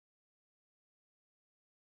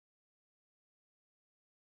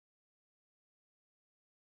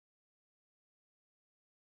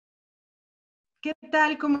¿Qué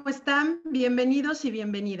tal? ¿Cómo están? Bienvenidos y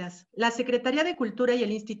bienvenidas. La Secretaría de Cultura y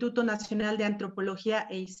el Instituto Nacional de Antropología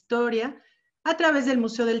e Historia, a través del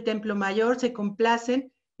Museo del Templo Mayor, se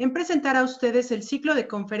complacen en presentar a ustedes el ciclo de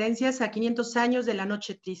conferencias a 500 años de la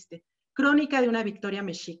Noche Triste, crónica de una victoria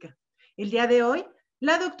mexica. El día de hoy,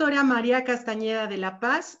 la doctora María Castañeda de La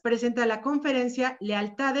Paz presenta la conferencia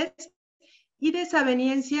Lealtades y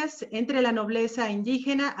desavenencias entre la nobleza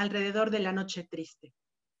indígena alrededor de la Noche Triste.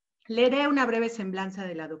 Leeré una breve semblanza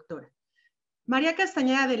de la doctora. María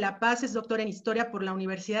Castañeda de La Paz es doctora en Historia por la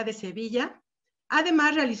Universidad de Sevilla.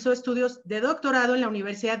 Además, realizó estudios de doctorado en la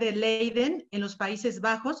Universidad de Leiden, en los Países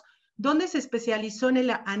Bajos, donde se especializó en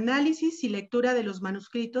el análisis y lectura de los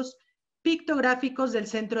manuscritos pictográficos del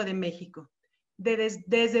centro de México.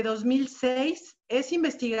 Desde 2006 es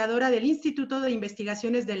investigadora del Instituto de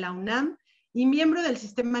Investigaciones de la UNAM y miembro del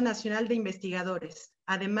Sistema Nacional de Investigadores.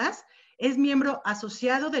 Además, es miembro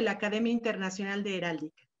asociado de la Academia Internacional de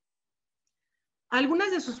Heráldica.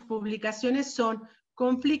 Algunas de sus publicaciones son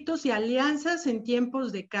Conflictos y alianzas en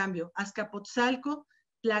tiempos de cambio, Azcapotzalco,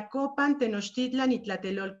 Tlacopan, Tenochtitlan y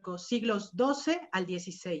Tlatelolco, siglos XII al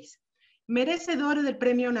XVI. Merecedor del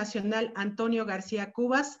Premio Nacional Antonio García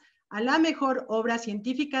Cubas a la mejor obra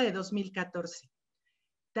científica de 2014.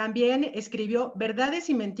 También escribió Verdades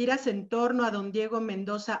y Mentiras en torno a don Diego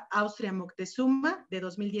Mendoza Austria Moctezuma, de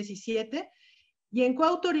 2017, y en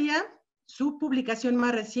coautoría, su publicación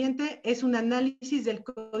más reciente es un análisis del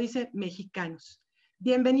Códice Mexicanos.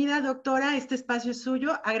 Bienvenida, doctora, este espacio es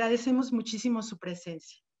suyo. Agradecemos muchísimo su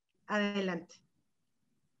presencia. Adelante.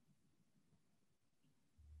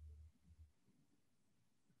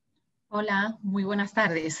 Hola, muy buenas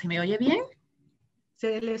tardes. ¿Se me oye bien?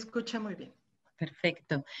 Se le escucha muy bien.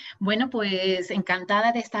 Perfecto. Bueno, pues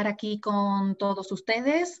encantada de estar aquí con todos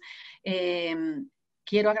ustedes.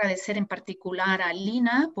 Quiero agradecer en particular a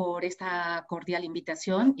Lina por esta cordial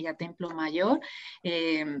invitación y a Templo Mayor.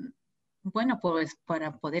 Bueno, pues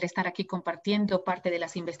para poder estar aquí compartiendo parte de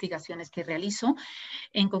las investigaciones que realizo,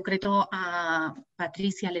 en concreto a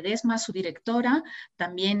Patricia Ledesma, su directora,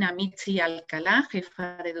 también a Mitzi Alcalá,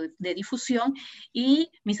 jefa de difusión,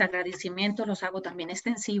 y mis agradecimientos los hago también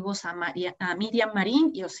extensivos a Miriam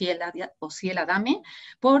Marín y Osiel Adame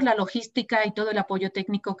por la logística y todo el apoyo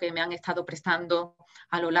técnico que me han estado prestando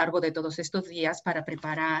a lo largo de todos estos días para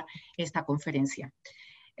preparar esta conferencia.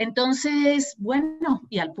 Entonces, bueno,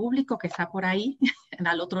 y al público que está por ahí,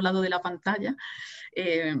 al otro lado de la pantalla,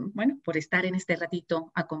 bueno, por estar en este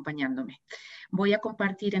ratito acompañándome. Voy a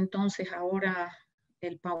compartir entonces ahora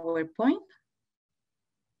el PowerPoint.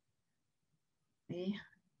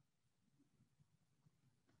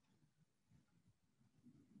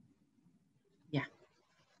 Ya.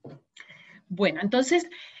 Bueno, entonces,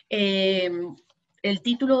 el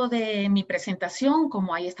título de mi presentación,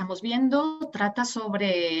 como ahí estamos viendo, trata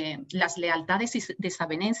sobre las lealtades y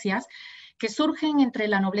desavenencias que surgen entre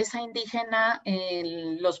la nobleza indígena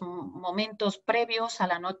en los momentos previos a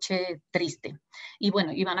la Noche Triste. Y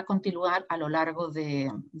bueno, iban a continuar a lo largo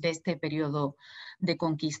de este periodo de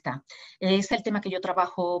conquista. Es el tema que yo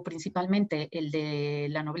trabajo principalmente, el de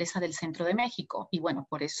la nobleza del centro de México. Y bueno,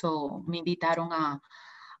 por eso me invitaron a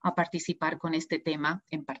participar con este tema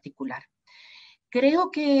en particular.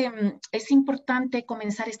 Creo que es importante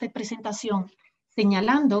comenzar esta presentación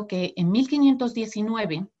señalando que en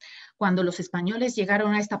 1519, cuando los españoles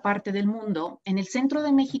llegaron a esta parte del mundo, en el centro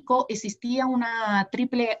de México existía una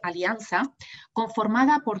triple alianza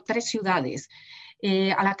conformada por 3 ciudades.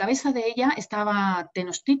 A la cabeza de ella estaba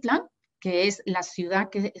Tenochtitlan, que es la ciudad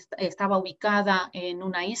que estaba ubicada en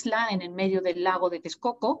una isla en el medio del lago de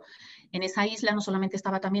Texcoco. En esa isla no solamente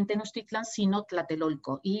estaba también Tenochtitlan, sino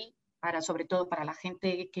Tlatelolco. Y sobre todo para la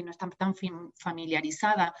gente que no está tan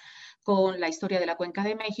familiarizada con la historia de la Cuenca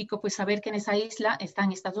de México, pues saber que en esa isla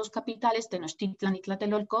están estas 2 capitales, Tenochtitlan y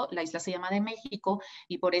Tlatelolco. La isla se llama de México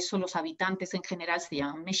y por eso los habitantes en general se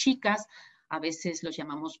llaman mexicas. A veces los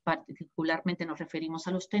llamamos, particularmente nos referimos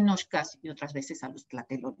a los tenochcas y otras veces a los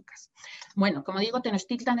tlatelolcas. Bueno, como digo,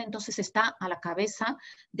 Tenochtitlan entonces está a la cabeza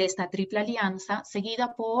de esta triple alianza,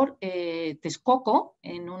 seguida por Texcoco,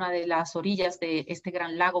 en una de las orillas de este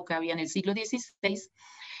gran lago que había en el siglo XVI,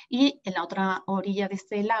 y en la otra orilla de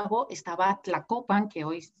este lago estaba Tlacopan, que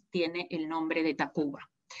hoy tiene el nombre de Tacuba.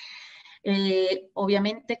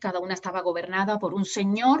 Obviamente cada una estaba gobernada por un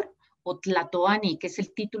señor, o tlatoani, que es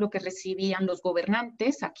el título que recibían los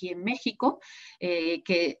gobernantes aquí en México,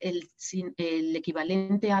 que el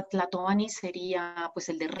equivalente a tlatoani sería pues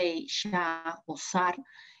el de rey, shah o zar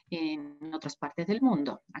en otras partes del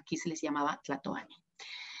mundo. Aquí se les llamaba tlatoani.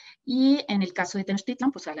 Y en el caso de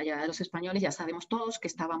Tenochtitlan, pues a la llegada de los españoles ya sabemos todos que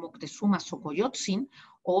estaba Moctezuma Xocoyotzin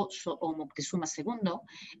o Moctezuma II,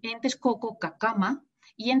 en Texcoco, Cacama,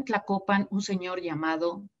 y en Tlacopan un señor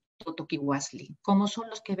llamado Totoquihuazli, como son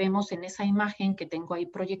los que vemos en esa imagen que tengo ahí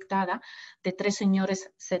proyectada de 3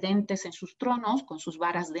 señores sedentes en sus tronos con sus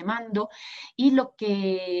varas de mando, y lo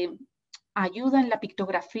que ayuda en la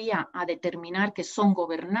pictografía a determinar que son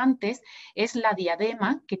gobernantes es la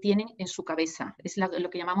diadema que tienen en su cabeza. Es lo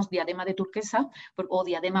que llamamos diadema de turquesa o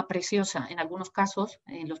diadema preciosa. En algunos casos,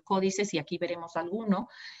 en los códices, y aquí veremos alguno,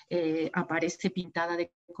 aparece pintada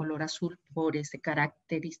de color azul por ese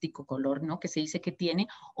característico color, ¿no?, que se dice que tiene,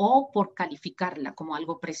 o por calificarla como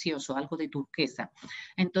algo precioso, algo de turquesa.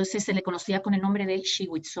 Entonces se le conocía con el nombre de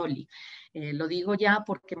Xihuitzoli. Lo digo ya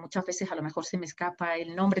porque muchas veces a lo mejor se me escapa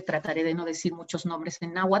el nombre, trataré de no decir muchos nombres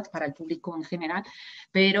en náhuatl para el público en general,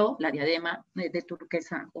 pero la diadema de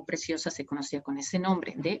turquesa o preciosa se conocía con ese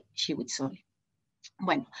nombre de Xihuitzoli.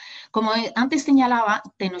 Bueno, como antes señalaba,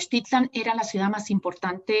 Tenochtitlan era la ciudad más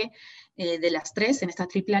importante de las 3 en esta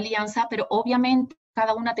triple alianza, pero obviamente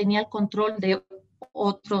cada una tenía el control de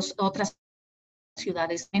otras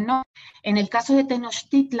ciudades menores. En el caso de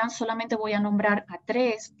Tenochtitlan solamente voy a nombrar a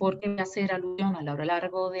 3 porque voy a hacer alusión a lo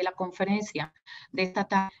largo de la conferencia de esta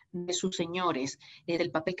tarde de sus señores,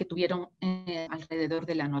 del papel que tuvieron alrededor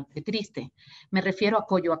de la Noche Triste. Me refiero a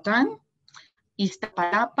Coyoacán,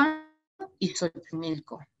 Iztapalapa y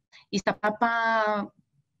Xochimilco. Iztapalapa,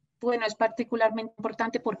 bueno, es particularmente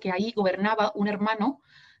importante porque ahí gobernaba un hermano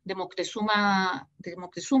de Moctezuma,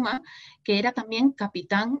 que era también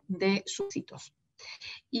capitán de súbditos.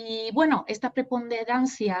 Y bueno, esta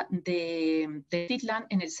preponderancia de Tenochtitlan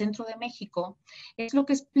en el centro de México es lo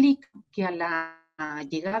que explica que a la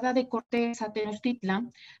llegada de Cortés a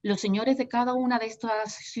Tenochtitlan, los señores de cada una de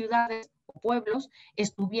estas ciudades o pueblos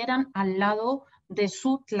estuvieran al lado de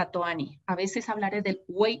su tlatoani. A veces hablaré del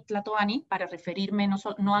Huey tlatoani para referirme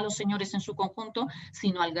no a los señores en su conjunto,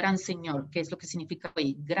 sino al gran señor, que es lo que significa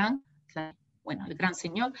Huey, gran tlatoani. Bueno, el gran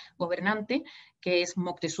señor gobernante, que es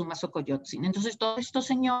Moctezuma Xocoyotzin. Entonces, todos estos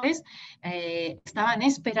señores estaban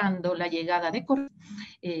esperando la llegada de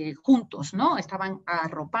Cortés juntos, ¿no? Estaban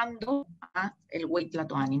arropando a el Huey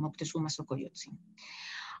tlatoani, Moctezuma Xocoyotzin.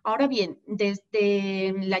 Ahora bien,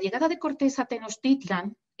 desde la llegada de Cortés a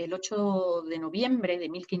Tenochtitlan, el 8 de noviembre de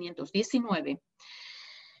 1519,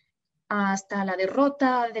 hasta la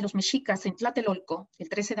derrota de los mexicas en Tlatelolco, el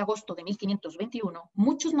 13 de agosto de 1521,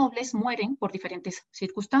 muchos nobles mueren por diferentes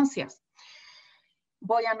circunstancias.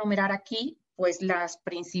 Voy a enumerar aquí pues las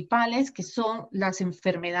principales, que son las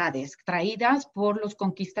enfermedades traídas por los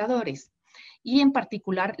conquistadores, y en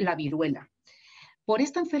particular la viruela. Por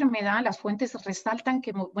esta enfermedad, las fuentes resaltan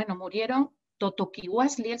que, bueno, murieron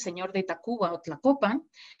Totoquihuazli, el señor de Tacuba o Tlacopan,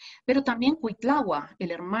 pero también Cuitlahua,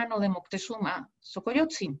 el hermano de Moctezuma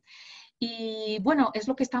Xocoyotzin. Y bueno, es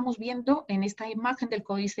lo que estamos viendo en esta imagen del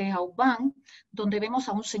códice Aubán, donde vemos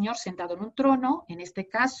a un señor sentado en un trono. En este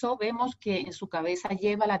caso vemos que en su cabeza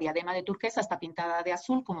lleva la diadema de turquesa, está pintada de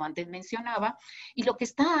azul, como antes mencionaba, y lo que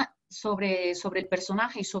está sobre el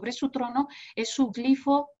personaje y sobre su trono es su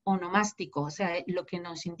glifo onomástico, o sea, lo que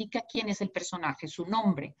nos indica quién es el personaje, su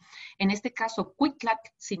nombre. En este caso,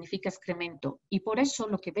 Cuitlac significa excremento, y por eso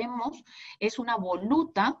lo que vemos es una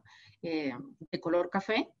voluta de color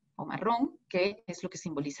café o marrón, que es lo que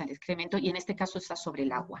simboliza el excremento, y en este caso está sobre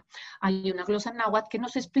el agua. Hay una glosa náhuatl que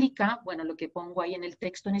nos explica, bueno, lo que pongo ahí en el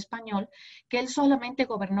texto en español, que él solamente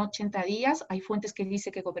gobernó 80 días, hay fuentes que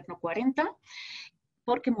dicen que gobernó 40,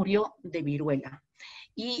 porque murió de viruela.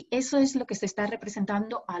 Y eso es lo que se está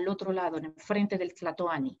representando al otro lado, en el frente del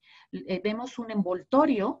tlatoani. Vemos un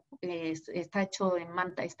envoltorio, está hecho en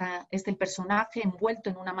manta, es el personaje envuelto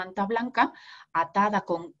en una manta blanca, atada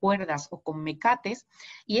con cuerdas o con mecates,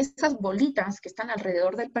 y esas bolitas que están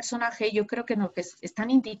alrededor del personaje, yo creo que lo que están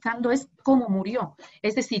indicando es cómo murió,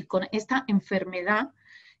 es decir, con esta enfermedad,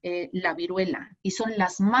 la viruela, y son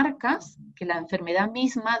las marcas que la enfermedad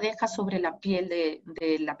misma deja sobre la piel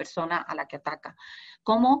de la persona a la que ataca.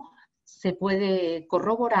 ¿Cómo se puede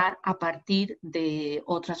corroborar a partir de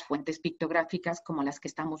otras fuentes pictográficas como las que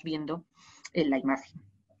estamos viendo en la imagen?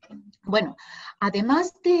 Bueno,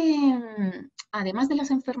 además de las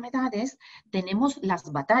enfermedades, tenemos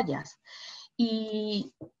las batallas,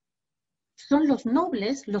 y son los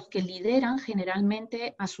nobles los que lideran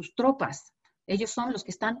generalmente a sus tropas. Ellos son los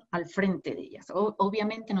que están al frente de ellas.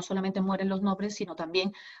 Obviamente no solamente mueren los nobles, sino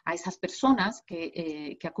también a esas personas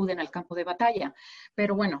que acuden al campo de batalla.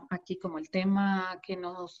 Pero bueno, aquí como el tema que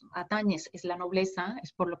nos atañe es la nobleza,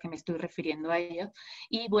 es por lo que me estoy refiriendo a ella.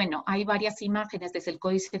 Y bueno, hay varias imágenes desde el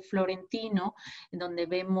Códice Florentino, donde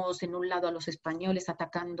vemos en un lado a los españoles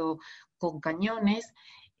atacando con cañones,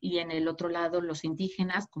 y en el otro lado los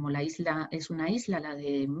indígenas, como la isla es una isla, la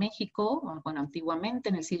de México, bueno, antiguamente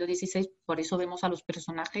en el siglo XVI, por eso vemos a los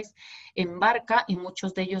personajes en barca y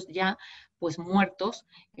muchos de ellos ya pues muertos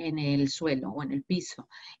en el suelo o en el piso.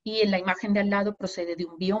 Y en la imagen de al lado procede de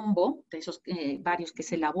un biombo, de esos varios que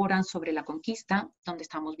se elaboran sobre la conquista, donde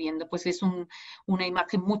estamos viendo, pues es una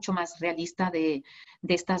imagen mucho más realista de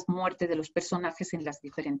estas muertes de los personajes en las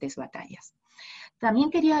diferentes batallas. También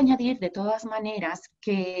quería añadir, de todas maneras,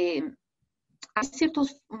 que hay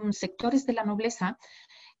ciertos sectores de la nobleza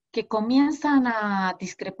que comienzan a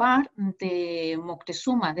discrepar de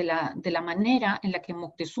Moctezuma, de la manera en la que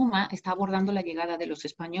Moctezuma está abordando la llegada de los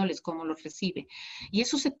españoles, cómo los recibe. Y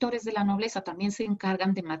esos sectores de la nobleza también se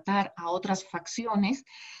encargan de matar a otras facciones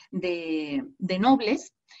de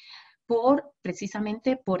nobles,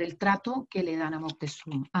 precisamente por el trato que le dan a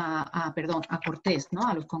Moctezuma, a Cortés, ¿no?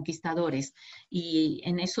 A los conquistadores. Y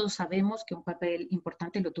en eso sabemos que un papel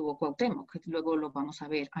importante lo tuvo Cuauhtémoc, que luego lo vamos a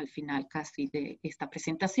ver al final casi de esta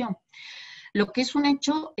presentación. Lo que es un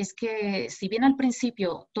hecho es que si bien al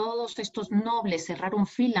principio todos estos nobles cerraron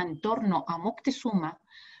fila en torno a Moctezuma,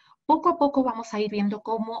 poco a poco vamos a ir viendo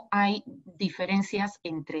cómo hay diferencias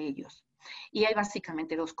entre ellos. Y hay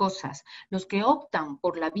básicamente dos cosas. Los que optan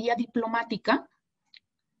por la vía diplomática,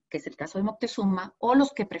 que es el caso de Moctezuma, o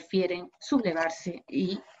los que prefieren sublevarse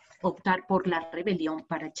y optar por la rebelión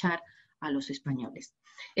para echar a los españoles.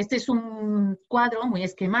 Este es un cuadro muy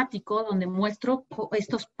esquemático donde muestro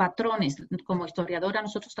estos patrones. Como historiadora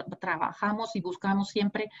nosotros trabajamos y buscamos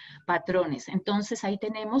siempre patrones. Entonces ahí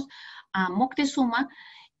tenemos a Moctezuma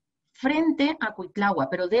frente a Cuitlahua,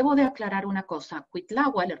 pero debo de aclarar una cosa.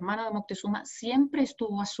 Cuitlahua, el hermano de Moctezuma, siempre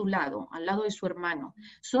estuvo a su lado, al lado de su hermano.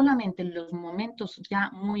 Solamente en los momentos ya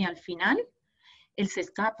muy al final, él se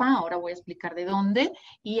escapa, ahora voy a explicar de dónde,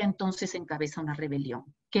 y entonces encabeza una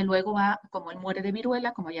rebelión, que luego va, como él muere de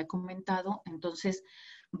viruela, como ya he comentado, entonces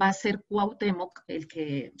va a ser Cuauhtémoc el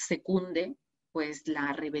que secunde pues,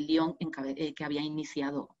 la rebelión que había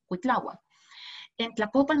iniciado Cuitlahua. En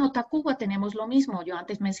Tlacopan o Tacuba tenemos lo mismo. Yo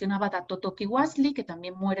antes mencionaba a Totoquihuazli, que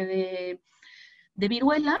también muere de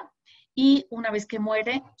viruela, y una vez que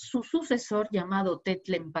muere, su sucesor, llamado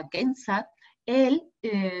Tetlempaquentzat, él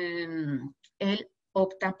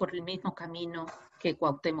opta por el mismo camino que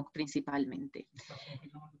Cuauhtémoc principalmente.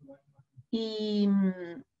 Y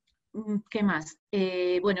 ¿qué más?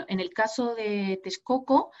 Bueno, en el caso de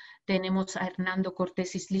Texcoco tenemos a Hernando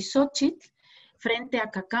Cortés Izlizóchitl frente a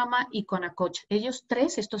Cacama y Conacoch.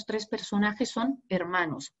 Estos tres personajes son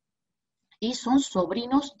hermanos y son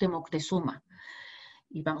sobrinos de Moctezuma.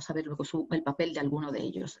 Y vamos a ver luego el papel de alguno de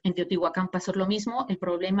ellos. En Teotihuacán pasa lo mismo. El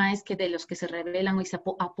problema es que de los que se rebelan y se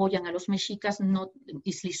apoyan a los mexicas,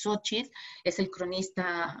 Izlizóchitl es el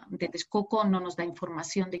cronista de Texcoco, no nos da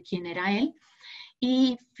información de quién era él.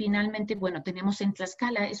 Y finalmente, bueno, tenemos en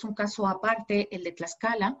Tlaxcala, es un caso aparte el de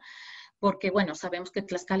Tlaxcala, porque, bueno, sabemos que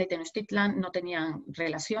Tlaxcala y Tenochtitlán no tenían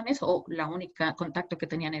relaciones o la única contacto que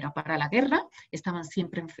tenían era para la guerra, estaban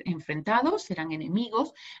siempre enfrentados, eran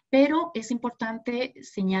enemigos, pero es importante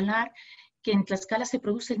señalar que en Tlaxcala se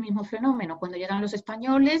produce el mismo fenómeno. Cuando llegan los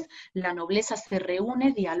españoles, la nobleza se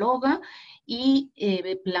reúne, dialoga y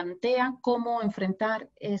plantea cómo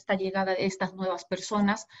enfrentar esta llegada de estas nuevas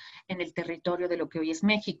personas en el territorio de lo que hoy es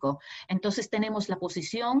México. Entonces tenemos la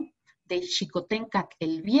posición de Xicoténcat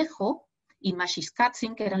el Viejo y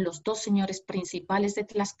Maxixcatzin, que eran los dos señores principales de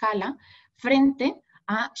Tlaxcala, frente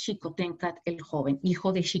a Xicoténcat el Joven,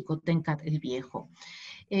 hijo de Xicoténcat el Viejo.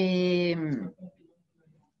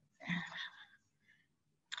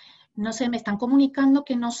 No sé, me están comunicando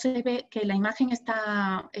que no se ve, que la imagen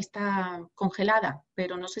está congelada,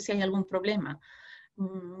 pero no sé si hay algún problema.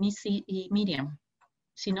 Missy y Miriam,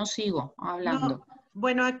 si no sigo hablando. No,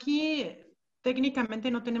 bueno, aquí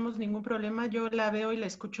técnicamente no tenemos ningún problema. Yo la veo y la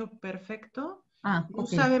escucho perfecto. No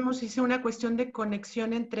Okay. sabemos si es una cuestión de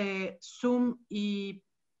conexión entre Zoom y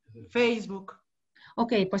Facebook.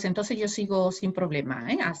 Ok, pues entonces yo sigo sin problema,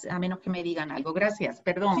 ¿eh? A menos que me digan algo. Gracias,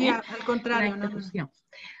 perdón, Sí, ¿eh? al La contrario, no. interrupción.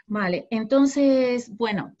 Vale, entonces,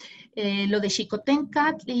 bueno, lo de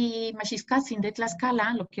Xicoténcat y Maxixcatzin de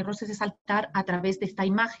Tlaxcala, lo que quiero resaltar a través de esta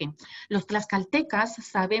imagen. Los tlaxcaltecas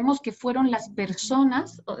sabemos que fueron las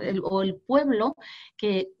personas o el pueblo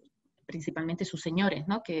que principalmente sus señores,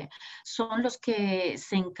 ¿no? Que son los que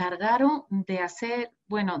se encargaron de hacer,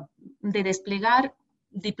 bueno, de desplegarse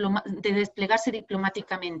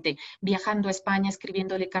diplomáticamente, viajando a España,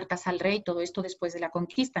 escribiéndole cartas al rey, todo esto después de la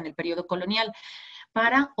conquista, en el periodo colonial,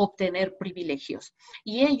 para obtener privilegios.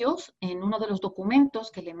 Y ellos, en uno de los documentos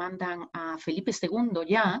que le mandan a Felipe II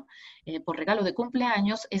ya, por regalo de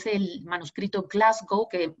cumpleaños, es el manuscrito Glasgow,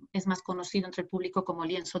 que es más conocido entre el público como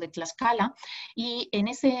lienzo de Tlaxcala, y en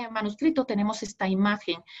ese manuscrito tenemos esta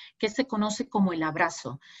imagen que se conoce como el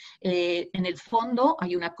abrazo. En el fondo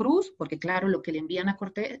hay una cruz, porque claro, lo que le envían a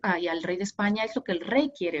Cortés y al rey de España es lo que el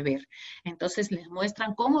rey quiere ver. Entonces les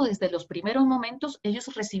muestran cómo desde los primeros momentos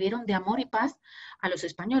ellos recibieron de amor y paz a los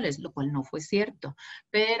españoles, lo cual no fue cierto,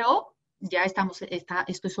 pero ya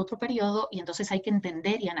esto es otro periodo y entonces hay que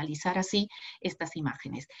entender y analizar así estas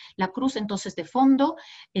imágenes. La cruz entonces de fondo,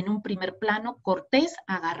 en un primer plano, Cortés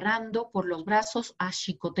agarrando por los brazos a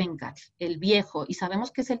Xicoténcatl, el viejo, y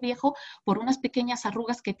sabemos que es el viejo por unas pequeñas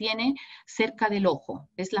arrugas que tiene cerca del ojo,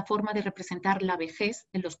 es la forma de representar la vejez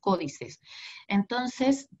en los códices.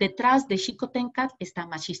 Entonces, detrás de Xicoténcatl está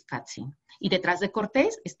Maxixcatzin, y detrás de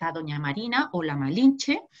Cortés está Doña Marina o la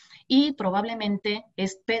Malinche, y probablemente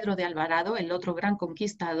es Pedro de Alvarado, el otro gran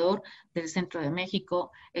conquistador del centro de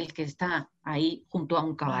México, el que está ahí junto a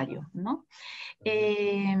un caballo, ¿no?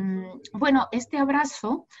 Bueno, este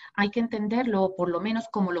abrazo hay que entenderlo por lo menos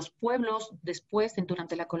como los pueblos después,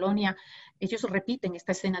 durante la colonia, ellos repiten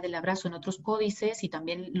esta escena del abrazo en otros códices y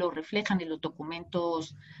también lo reflejan en los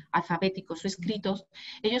documentos alfabéticos o escritos.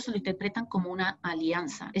 Ellos lo interpretan como una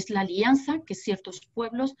alianza, es la alianza que ciertos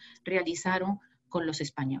pueblos realizaron con los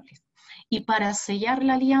españoles. Y para sellar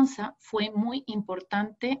la alianza fue muy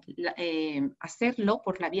importante hacerlo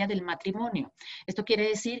por la vía del matrimonio. Esto quiere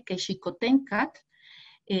decir que Xicoténcatl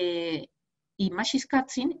y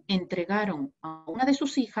Maxixcatzin entregaron a una de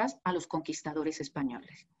sus hijas a los conquistadores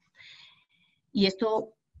españoles. Y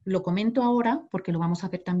esto lo comento ahora porque lo vamos a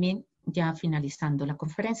ver también ya finalizando la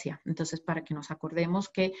conferencia. Entonces, para que nos acordemos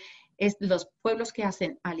que los pueblos que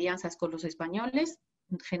hacen alianzas con los españoles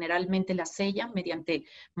generalmente las sellan mediante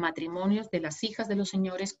matrimonios de las hijas de los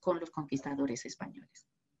señores con los conquistadores españoles.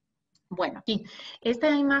 Bueno, aquí, esta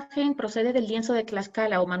imagen procede del lienzo de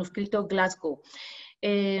Tlaxcala o manuscrito Glasgow.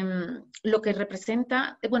 Lo que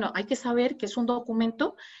representa, bueno, hay que saber que es un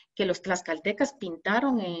documento que los tlaxcaltecas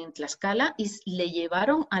pintaron en Tlaxcala y le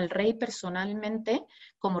llevaron al rey personalmente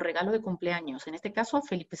como regalo de cumpleaños, en este caso a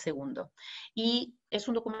Felipe II. Y es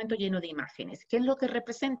un documento lleno de imágenes. ¿Qué es lo que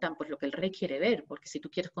representan? Pues lo que el rey quiere ver, porque si tú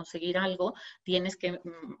quieres conseguir algo, tienes que,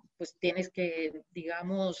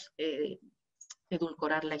 digamos,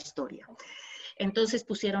 edulcorar la historia. Entonces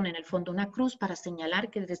pusieron en el fondo una cruz para señalar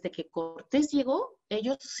que desde que Cortés llegó,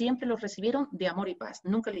 ellos siempre los recibieron de amor y paz,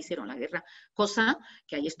 nunca le hicieron la guerra, cosa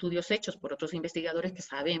que hay estudios hechos por otros investigadores que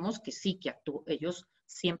sabemos que sí, que ellos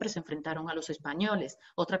siempre se enfrentaron a los españoles.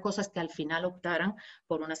 Otra cosa es que al final optaran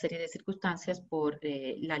por una serie de circunstancias por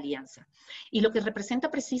la alianza. Y lo que representa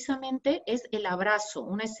precisamente es el abrazo,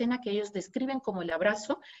 una escena que ellos describen como el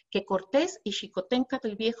abrazo que Cortés y Xicoténcatl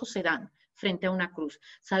el Viejo se dan frente a una cruz.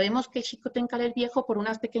 Sabemos que Xicoténcatl el Viejo, por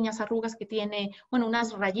unas pequeñas arrugas que tiene, bueno,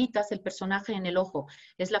 unas rayitas, el personaje en el ojo,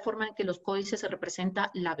 es la forma en que los códices se representa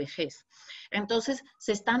la vejez. Entonces,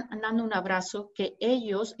 se están dando un abrazo que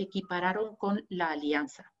ellos equipararon con la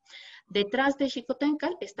alianza. Detrás de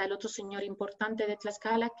Xicoténcatl está el otro señor importante de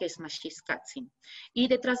Tlaxcala, que es Maxixcatzin. Y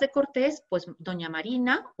detrás de Cortés, pues, Doña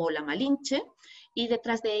Marina o la Malinche, y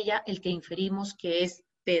detrás de ella el que inferimos que es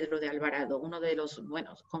Pedro de Alvarado, uno de los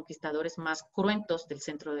conquistadores más cruentos del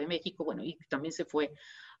centro de México, bueno, y también se fue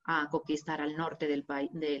a conquistar al norte del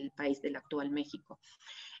país del actual México.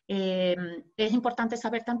 Es importante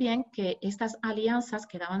saber también que estas alianzas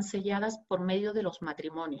quedaban selladas por medio de los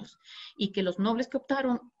matrimonios y que los nobles que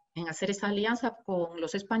optaron en hacer esa alianza con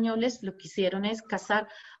los españoles, lo que hicieron es casar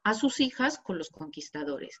a sus hijas con los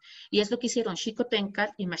conquistadores. Y es lo que hicieron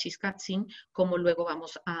Xicoténcatl y Maxixcatzin, como luego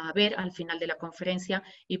vamos a ver al final de la conferencia,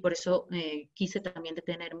 y por eso quise también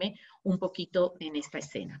detenerme un poquito en esta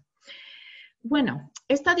escena. Bueno,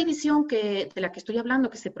 esta división de la que estoy hablando,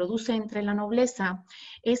 que se produce entre la nobleza,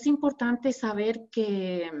 es importante saber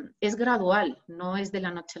que es gradual, no es de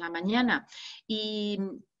la noche a la mañana. Y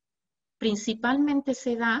principalmente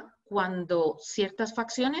se da cuando ciertas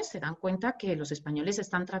facciones se dan cuenta que los españoles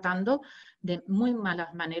están tratando de muy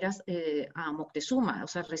malas maneras a Moctezuma, o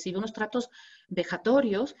sea, recibe unos tratos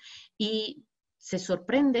vejatorios y se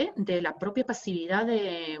sorprende de la propia pasividad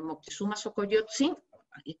de Moctezuma Xocoyotzin,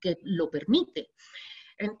 que lo permite.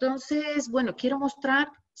 Entonces, bueno, quiero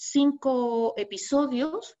mostrar 5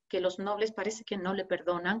 episodios que los nobles parece que no le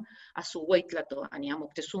perdonan a su Huaytlatoani, a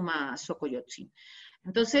Moctezuma Xocoyotzin.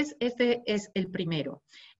 Entonces, este es el primero.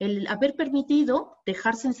 El haber permitido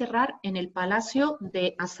dejarse encerrar en el palacio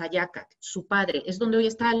de Azayacat, su padre. Es donde hoy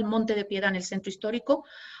está el Monte de Piedad en el centro histórico,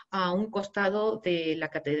 a un costado de la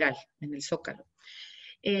catedral, en el Zócalo.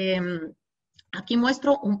 Aquí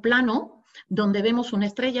muestro un plano donde vemos una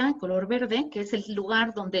estrella en color verde, que es el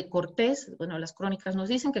lugar donde Cortés, bueno, las crónicas nos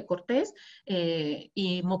dicen que Cortés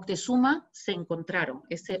y Moctezuma se encontraron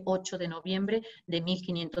ese 8 de noviembre de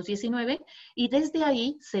 1519, y desde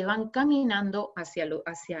ahí se van caminando hacia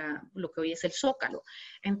lo que hoy es el Zócalo.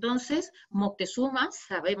 Entonces, Moctezuma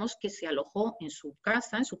sabemos que se alojó en su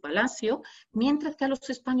casa, en su palacio, mientras que a los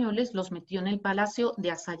españoles los metió en el palacio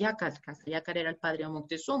de Azayacat, que Azayacat era el padre de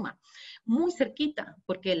Moctezuma, muy cerquita,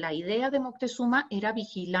 porque la idea de Moctezuma era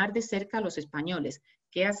vigilar de cerca a los españoles,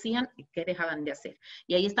 qué hacían y qué dejaban de hacer.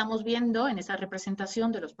 Y ahí estamos viendo en esa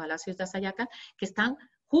representación de los palacios de Azayacat que están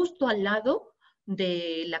justo al lado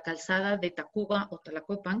de la calzada de Tacuba o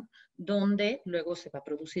Tlacopan, donde luego se va a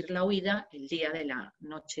producir la huida el día de la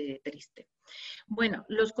Noche Triste. Bueno,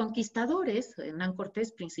 los conquistadores, Hernán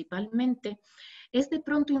Cortés principalmente, es de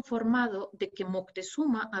pronto informado de que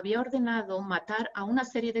Moctezuma había ordenado matar a una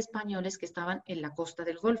serie de españoles que estaban en la costa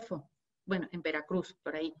del Golfo, bueno, en Veracruz,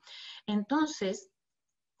 por ahí. Entonces,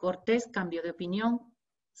 Cortés cambió de opinión,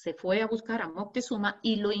 se fue a buscar a Moctezuma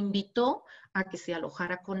y lo invitó a que se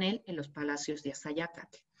alojara con él en los palacios de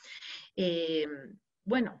Azayacat.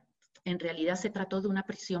 Bueno, en realidad se trató de una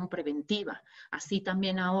prisión preventiva. Así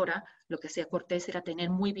también ahora lo que hacía Cortés era tener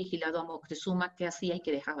muy vigilado a Moctezuma qué hacía y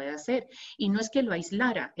qué dejaba de hacer. Y no es que lo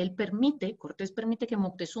aislara, Cortés permite que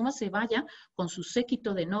Moctezuma se vaya con su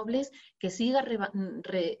séquito de nobles, que siga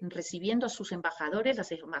recibiendo a sus embajadores,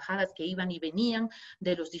 las embajadas que iban y venían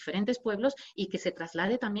de los diferentes pueblos, y que se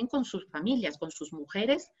traslade también con sus familias, con sus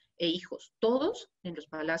mujeres e hijos, todos en los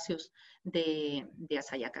palacios de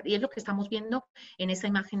Azayacat. Y es lo que estamos viendo en esa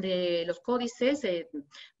imagen de los códices,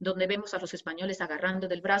 donde vemos a los españoles agarrando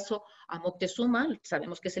del brazo a Moctezuma,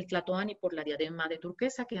 sabemos que es el Tlatoani por la diadema de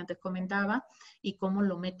turquesa que antes comentaba, y cómo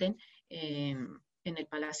lo meten en el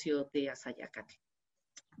palacio de Azayacat.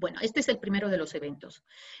 Bueno, este es el primero de los eventos.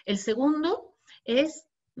 El segundo es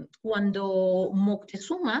cuando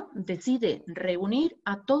Moctezuma decide reunir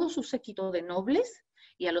a todo su séquito de nobles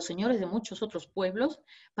y a los señores de muchos otros pueblos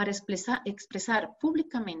para expresar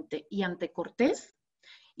públicamente y ante Cortés,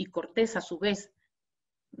 y Cortés a su vez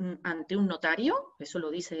ante un notario, eso lo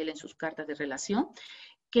dice él en sus cartas de relación,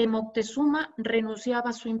 que Moctezuma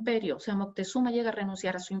renunciaba a su imperio, o sea, Moctezuma llega a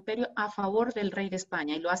renunciar a su imperio a favor del rey de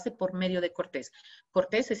España, y lo hace por medio de Cortés.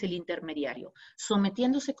 Cortés es el intermediario,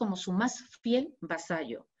 sometiéndose como su más fiel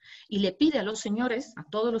vasallo, y le pide a los señores, a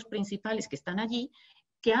todos los principales que están allí,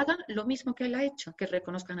 que hagan lo mismo que él ha hecho, que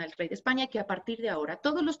reconozcan al rey de España, y que a partir de ahora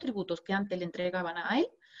todos los tributos que antes le entregaban a él,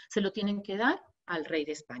 se lo tienen que dar al rey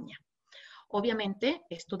de España. Obviamente,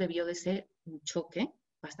 esto debió de ser un choque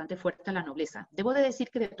bastante fuerte a la nobleza. Debo de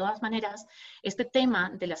decir que de todas maneras, este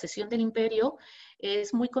tema de la cesión del imperio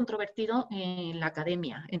es muy controvertido en la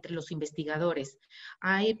academia, entre los investigadores.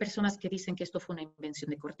 Hay personas que dicen que esto fue una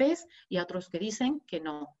invención de Cortés y otros que dicen que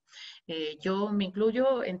no. Yo me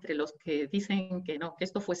incluyo entre los que dicen que no, que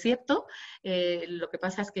esto fue cierto. Lo que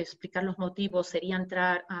pasa es que explicar los motivos sería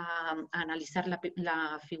entrar a analizar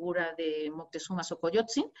la figura de Moctezuma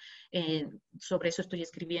Xocoyotzin. Sobre eso estoy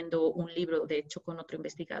escribiendo un libro, de hecho, con otro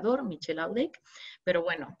investigador, Michel Audec, pero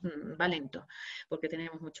bueno, va lento, porque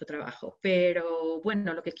tenemos mucho trabajo. Pero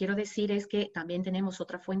bueno, lo que quiero decir es que también tenemos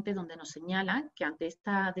otra fuente donde nos señala que ante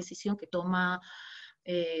esta decisión que toma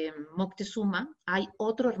Moctezuma, hay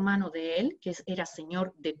otro hermano de él, que era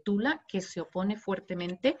señor de Tula, que se opone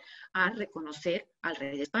fuertemente a reconocer al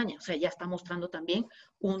rey de España. O sea, ya está mostrando también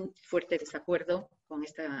un fuerte desacuerdo con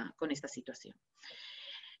esta situación.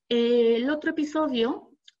 El otro episodio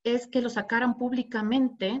es que lo sacaran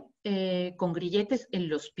públicamente con grilletes en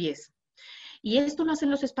los pies. Y esto lo hacen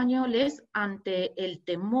los españoles ante el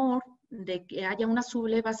temor de que haya una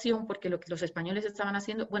sublevación, porque lo que los españoles estaban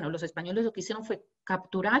haciendo, bueno, los españoles lo que hicieron fue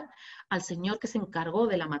capturar al señor que se encargó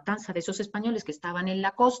de la matanza de esos españoles que estaban en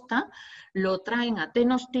la costa, lo traen a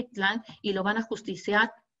Tenochtitlan y lo van a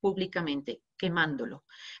justiciar públicamente, quemándolo.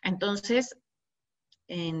 Entonces,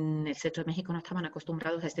 en el centro de México no estaban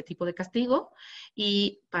acostumbrados a este tipo de castigo,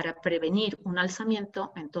 y para prevenir un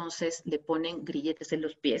alzamiento, entonces le ponen grilletes en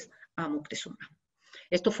los pies a Moctezuma.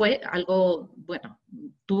 Esto fue algo, bueno,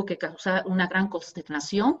 tuvo que causar una gran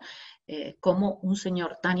consternación, como un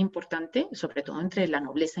señor tan importante, sobre todo entre la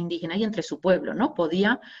nobleza indígena y entre su pueblo, ¿no?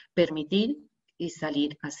 Podía permitir y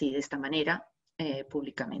salir así, de esta manera,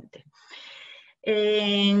 públicamente.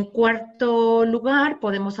 En cuarto lugar,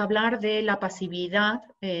 podemos hablar de la pasividad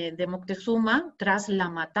de Moctezuma tras la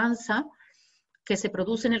matanza que se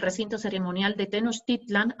produce en el recinto ceremonial de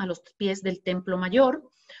Tenochtitlan a los pies del Templo Mayor,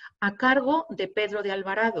 a cargo de Pedro de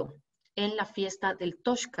Alvarado, en la fiesta del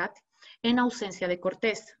Toxcat, en ausencia de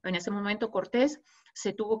Cortés. En ese momento Cortés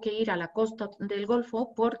se tuvo que ir a la costa del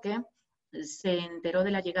Golfo porque se enteró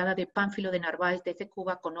de la llegada de Pánfilo de Narváez desde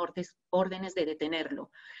Cuba con órdenes de detenerlo.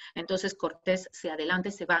 Entonces Cortés se adelanta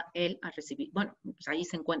y se va él a recibir. Bueno, pues ahí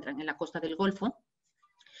se encuentran en la costa del Golfo.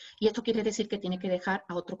 Y esto quiere decir que tiene que dejar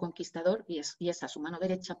a otro conquistador, y es a su mano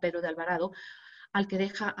derecha, Pedro de Alvarado, al que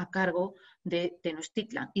deja a cargo de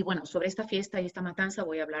Tenochtitlan. Y bueno, sobre esta fiesta y esta matanza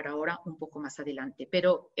voy a hablar ahora un poco más adelante.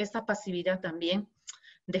 Pero esta pasividad también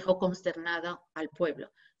dejó consternada al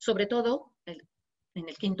pueblo. Sobre todo, en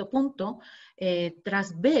el quinto punto,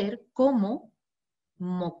 tras ver cómo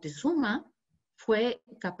Moctezuma fue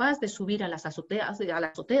capaz de subir a la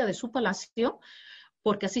azotea de su palacio,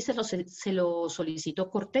 porque así se lo solicitó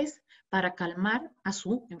Cortés para calmar a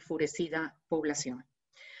su enfurecida población.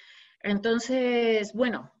 Entonces,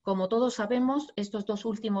 bueno, como todos sabemos, estos dos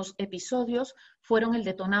últimos episodios fueron el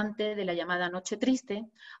detonante de la llamada Noche Triste,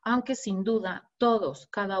 aunque sin duda todos,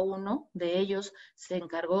 cada uno de ellos se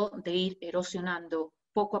encargó de ir erosionando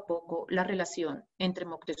poco a poco la relación entre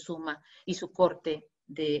Moctezuma y su corte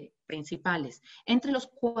de principales, entre los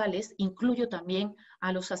cuales incluyo también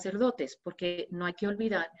a los sacerdotes, porque no hay que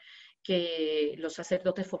olvidar que los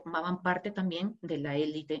sacerdotes formaban parte también de la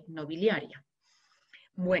élite nobiliaria.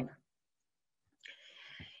 Bueno,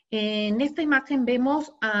 en esta imagen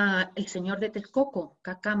vemos al señor de Texcoco,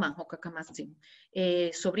 Cacama o Cacamazzi,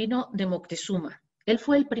 sobrino de Moctezuma. Él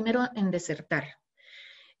fue el primero en desertar.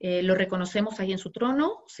 Lo reconocemos ahí en su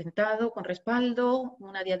trono, sentado con respaldo,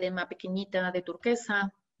 una diadema pequeñita de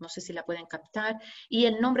turquesa, no sé si la pueden captar, y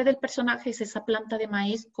el nombre del personaje es esa planta de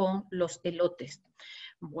maíz con los elotes.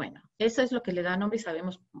 Bueno, eso es lo que le da nombre y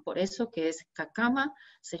sabemos por eso que es Cacama,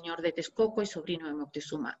 señor de Texcoco y sobrino de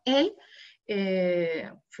Moctezuma. Él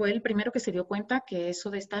fue el primero que se dio cuenta que eso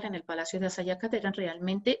de estar en el Palacio de Asayacat era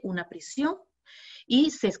realmente una prisión y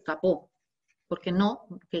se escapó, porque no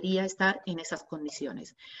quería estar en esas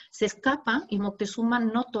condiciones. Se escapa y Moctezuma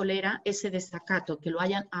no tolera ese desacato, que lo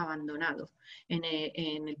hayan abandonado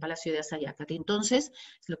en el Palacio de Asayacat. Entonces,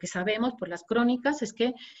 lo que sabemos por las crónicas es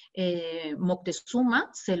que Moctezuma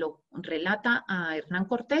se lo relata a Hernán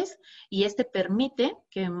Cortés y este permite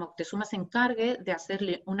que Moctezuma se encargue de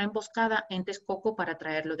hacerle una emboscada en Texcoco para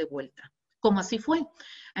traerlo de vuelta. Como así fue.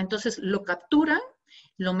 Entonces lo capturan,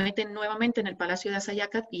 lo meten nuevamente en el Palacio de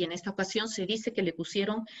Asayacat y en esta ocasión se dice que le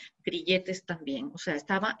pusieron grilletes también. O sea,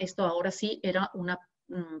 esto ahora sí era una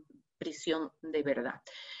prisión de verdad.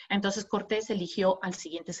 Entonces Cortés eligió al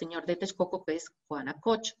siguiente señor de Texcoco, que es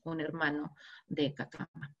Juanacoch, un hermano de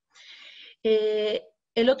Cacama.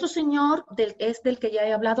 El otro señor es del que ya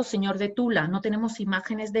he hablado, señor de Tula. No tenemos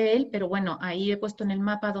imágenes de él, pero bueno, ahí he puesto en el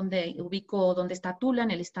mapa donde ubico dónde está Tula,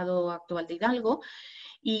 en el estado actual de Hidalgo.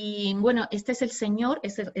 Y bueno, este es el señor,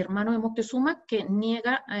 es el hermano de Moctezuma, que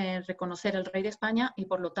niega reconocer al rey de España y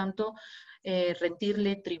por lo tanto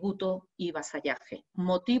rendirle tributo y vasallaje.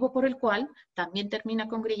 Motivo por el cual también termina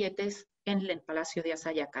con grilletes en el Palacio de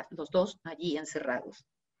Asayacat, los dos allí encerrados.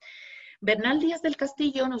 Bernal Díaz del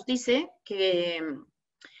Castillo nos dice que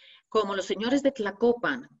como los señores de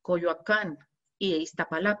Tlacopan, Coyoacán y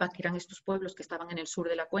Iztapalapa, que eran estos pueblos que estaban en el sur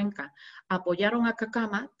de la cuenca, apoyaron a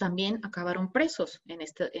Cacama, también acabaron presos en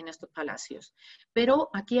estos palacios. Pero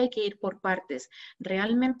aquí hay que ir por partes.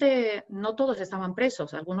 Realmente no todos estaban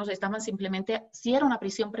presos, algunos estaban simplemente, sí era una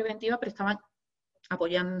prisión preventiva, pero estaban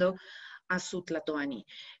apoyando a su tlatoani.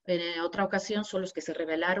 En otra ocasión son los que se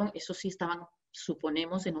rebelaron, esos sí estaban,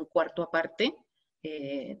 suponemos, en un cuarto aparte,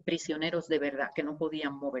 prisioneros de verdad, que no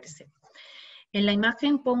podían moverse. En la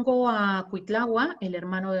imagen pongo a Cuitlahua, el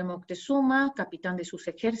hermano de Moctezuma, capitán de sus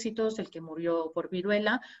ejércitos, el que murió por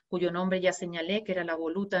viruela, cuyo nombre ya señalé, que era la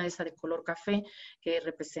voluta esa de color café, que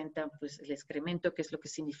representa pues, el excremento, que es lo que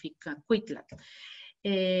significa Cuitlac.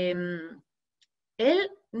 Él,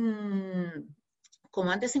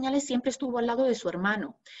 como antes señalé, siempre estuvo al lado de su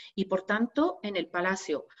hermano y por tanto en el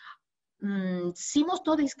palacio. Sí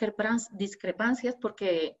mostró discrepancias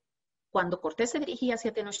porque cuando Cortés se dirigía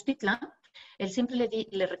hacia Tenochtitlan, él siempre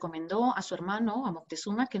le recomendó a su hermano, a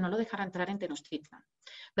Moctezuma, que no lo dejara entrar en Tenochtitlan.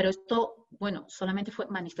 Pero esto, bueno, solamente fue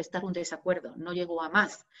manifestar un desacuerdo, no llegó a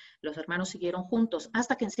más. Los hermanos siguieron juntos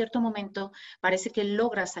hasta que en cierto momento parece que él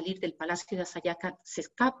logra salir del palacio de Asayaca, se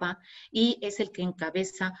escapa y es el que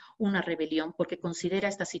encabeza una rebelión porque considera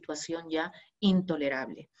esta situación ya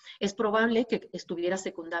intolerable. Es probable que estuviera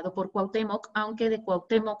secundado por Cuauhtémoc, aunque de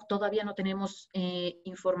Cuauhtémoc todavía no tenemos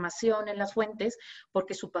información en las fuentes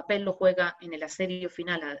porque su papel lo juega en el asedio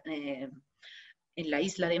final en la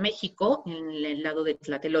isla de México, en el lado de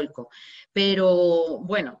Tlatelolco. Pero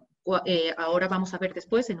bueno, ahora vamos a ver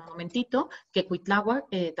después, en un momentito, que Cuitláhuac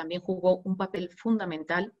también jugó un papel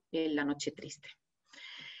fundamental en la Noche Triste.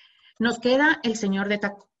 Nos queda el señor de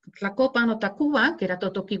Tlacopan o Tacuba, que era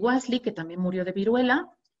Totoquihuasli, que también murió de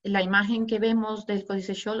viruela. La imagen que vemos del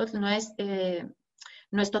Códice Xolotl no es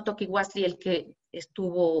Totoquihuasli el que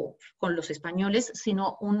estuvo con los españoles,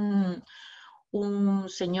 sino un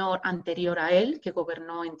señor anterior a él que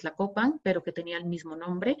gobernó en Tlacopan, pero que tenía el mismo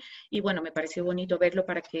nombre. Y bueno, me pareció bonito verlo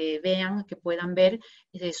para que vean, que puedan ver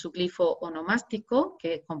su glifo onomástico,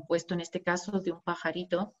 que es compuesto en este caso de un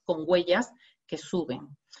pajarito con huellas que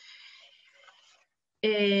suben.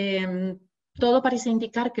 Todo parece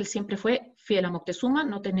indicar que él siempre fue fiel a Moctezuma,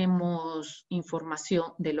 no tenemos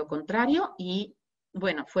información de lo contrario y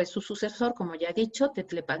bueno, fue su sucesor, como ya he dicho,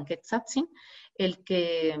 Tetlepanquetzatzin, el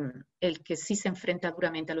que sí se enfrenta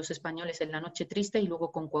duramente a los españoles en la Noche Triste y luego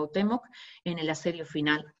con Cuauhtémoc en el asedio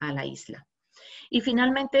final a la isla. Y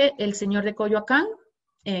finalmente el señor de Coyoacán,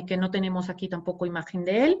 que no tenemos aquí tampoco imagen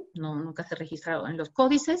de él, nunca se ha registrado en los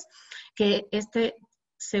códices, que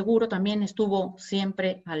seguro también estuvo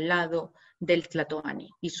siempre al lado del Tlatoani.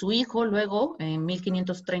 Y su hijo luego, en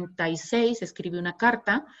 1536, escribe una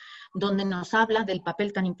carta donde nos habla del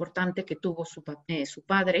papel tan importante que tuvo su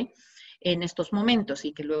padre en estos momentos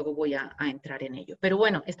y que luego voy a entrar en ello. Pero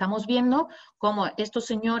bueno, estamos viendo cómo estos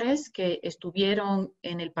señores que estuvieron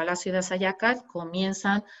en el Palacio de Asayaca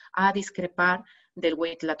comienzan a discrepar del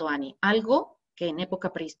Huaytlatoani, algo que en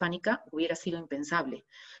época prehispánica hubiera sido impensable.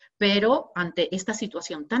 Pero ante esta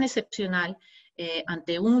situación tan excepcional,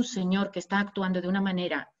 ante un señor que está actuando de una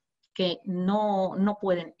manera que no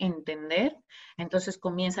pueden entender, entonces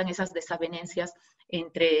comienzan esas desavenencias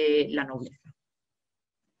entre la nobleza.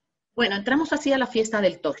 Bueno, entramos así a la fiesta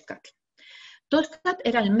del Tolcat. Tolcat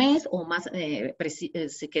era el mes, o más,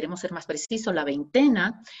 si queremos ser más precisos, la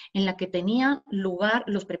veintena, en la que tenían lugar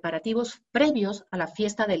los preparativos previos a la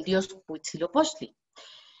fiesta del dios Huitzilopochtli,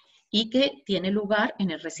 y que tiene lugar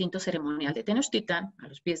en el recinto ceremonial de Tenochtitlan, a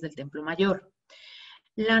los pies del Templo Mayor.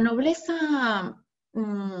 La nobleza,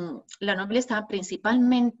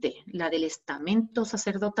 principalmente la del estamento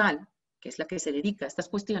sacerdotal, que es la que se dedica a estas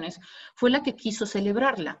cuestiones, fue la que quiso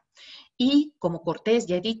celebrarla. Y como Cortés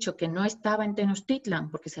ya he dicho que no estaba en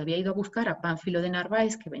Tenochtitlan porque se había ido a buscar a Pánfilo de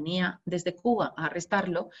Narváez, que venía desde Cuba a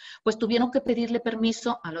arrestarlo, pues tuvieron que pedirle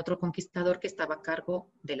permiso al otro conquistador que estaba a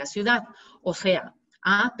cargo de la ciudad, o sea,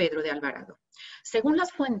 a Pedro de Alvarado. Según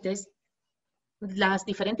las fuentes, las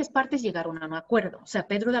diferentes partes llegaron a un acuerdo. O sea,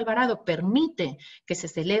 Pedro de Alvarado permite que se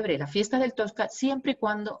celebre la fiesta del Tolcat siempre y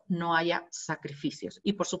cuando no haya sacrificios.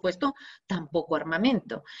 Y, por supuesto, tampoco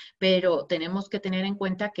armamento. Pero tenemos que tener en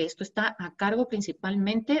cuenta que esto está a cargo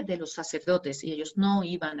principalmente de los sacerdotes y ellos no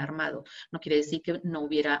iban armados. No quiere decir que no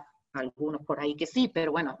hubiera algunos por ahí que sí,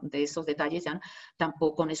 pero bueno, de esos detalles ya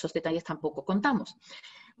tampoco, con esos detalles tampoco contamos.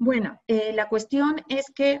 Bueno, la cuestión es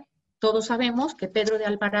que todos sabemos que Pedro de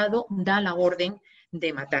Alvarado da la orden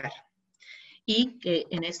de matar y que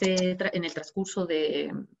en el transcurso de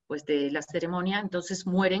la ceremonia entonces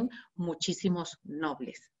mueren muchísimos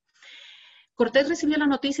nobles. Cortés recibió la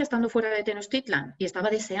noticia estando fuera de Tenochtitlan y estaba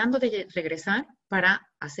deseando de regresar para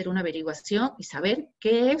hacer una averiguación y saber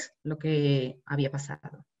qué es lo que había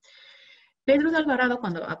pasado. Pedro de Alvarado,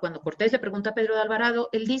 cuando Cortés le pregunta a Pedro de Alvarado,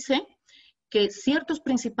 él dice que ciertos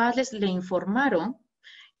principales le informaron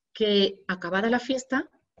que acabada la fiesta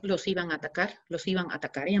los iban a atacar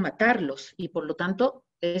y a matarlos, y por lo tanto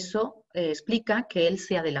eso explica que él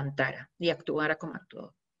se adelantara y actuara como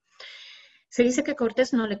actuó. Se dice que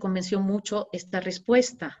Cortés no le convenció mucho esta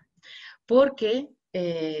respuesta, porque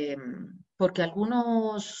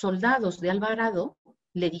algunos soldados de Alvarado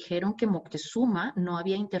le dijeron que Moctezuma no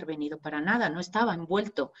había intervenido para nada, no estaba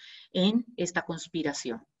envuelto en esta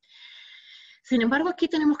conspiración. Sin embargo, aquí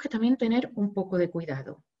tenemos que también tener un poco de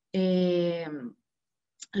cuidado.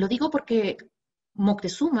 Lo digo porque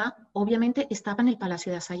Moctezuma obviamente estaba en el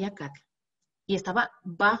Palacio de Asayacac y estaba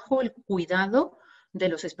bajo el cuidado de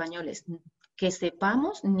los españoles. Que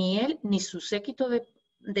sepamos, ni él ni su séquito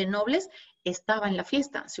de nobles estaba en la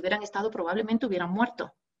fiesta. Si hubieran estado, probablemente hubieran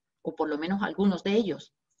muerto, o por lo menos algunos de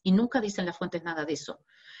ellos. y nunca dicen las fuentes nada de eso.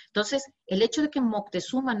 Entonces, el hecho de que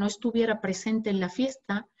Moctezuma no estuviera presente en la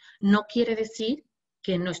fiesta no quiere decir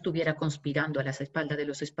que no estuviera conspirando a las espaldas de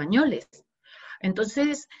los españoles.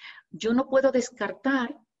 Entonces, yo no puedo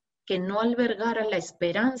descartar que no albergara la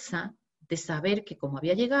esperanza de saber que como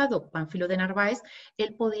había llegado Pánfilo de Narváez,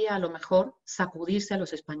 él podía a lo mejor sacudirse a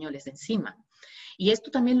los españoles de encima. Y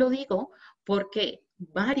esto también lo digo porque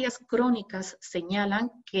varias crónicas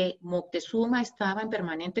señalan que Moctezuma estaba en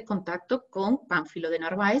permanente contacto con Pánfilo de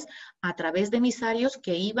Narváez a través de emisarios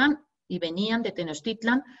que iban y venían de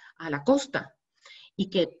Tenochtitlan a la costa. Y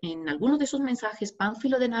que en algunos de sus mensajes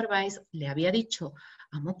Pánfilo de Narváez le había dicho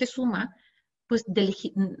a Moctezuma, pues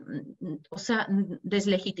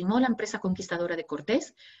deslegitimó la empresa conquistadora de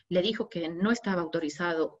Cortés, le dijo que no estaba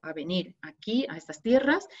autorizado a venir aquí, a estas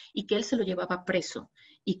tierras, y que él se lo llevaba preso,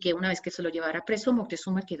 y que una vez que se lo llevara preso,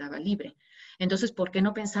 Moctezuma quedaba libre. Entonces, ¿por qué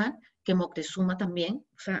no pensar que Moctezuma también,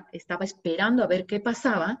 estaba esperando a ver qué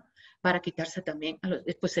pasaba para quitarse también,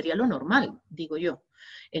 pues sería lo normal, digo yo,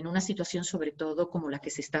 en una situación sobre todo como la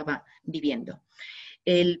que se estaba viviendo.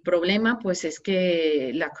 El problema, pues, es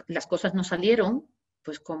que las cosas no salieron,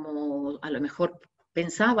 pues, como a lo mejor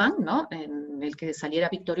pensaban, ¿no? En el que saliera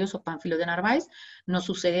victorioso Pánfilo de Narváez, no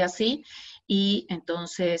sucede así, y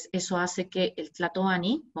entonces eso hace que el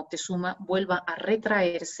Tlatoani, Moctezuma, vuelva a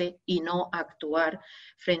retraerse y no a actuar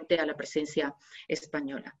frente a la presencia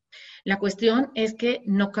española. La cuestión es que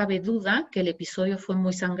no cabe duda que el episodio fue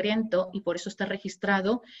muy sangriento y por eso está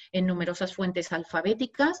registrado en numerosas fuentes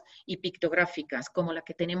alfabéticas y pictográficas, como la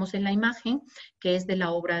que tenemos en la imagen, que es de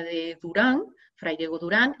la obra de Durán, Fray Diego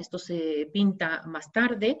Durán. Esto se pinta más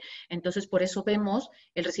tarde, entonces por eso vemos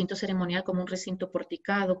el recinto ceremonial como un recinto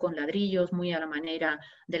porticado con ladrillos, muy a la manera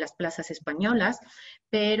de las plazas españolas,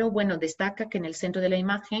 pero bueno, destaca que en el centro de la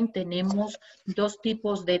imagen tenemos dos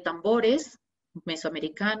tipos de tambores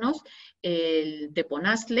mesoamericanos, el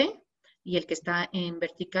teponaztle y el que está en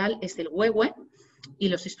vertical es el huehue, y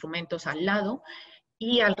los instrumentos al lado.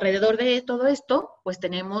 Y alrededor de todo esto, pues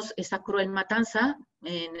tenemos esa cruel matanza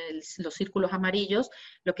en los círculos amarillos.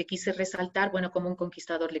 Lo que quise resaltar, bueno, como un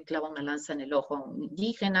conquistador le clava una lanza en el ojo a un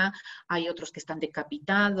indígena, hay otros que están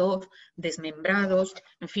decapitados, desmembrados,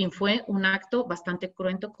 en fin, fue un acto bastante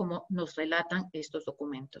cruento como nos relatan estos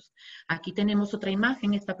documentos. Aquí tenemos otra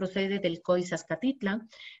imagen, esta procede del Códice Azcatitlán.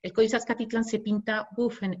 El Códice Azcatitlán se pinta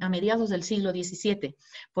a mediados del siglo XVII,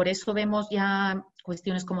 por eso vemos ya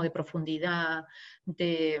cuestiones como de profundidad,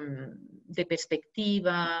 de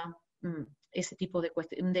perspectiva, ese tipo de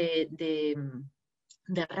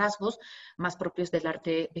rasgos más propios del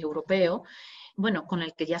arte europeo, bueno, con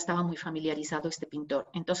el que ya estaba muy familiarizado este pintor.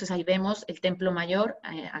 Entonces ahí vemos el templo mayor,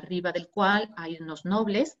 arriba del cual hay unos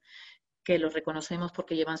nobles, que los reconocemos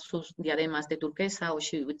porque llevan sus diademas de turquesa o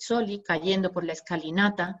shibuitsoli, cayendo por la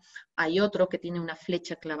escalinata. Hay otro que tiene una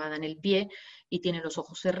flecha clavada en el pie y tiene los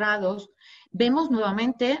ojos cerrados. Vemos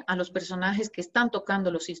nuevamente a los personajes que están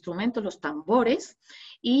tocando los instrumentos, los tambores,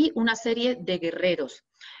 y una serie de guerreros.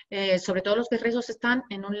 Sobre todo los guerreros están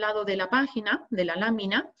en un lado de la página, de la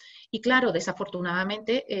lámina, y claro,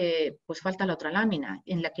 desafortunadamente, pues falta la otra lámina,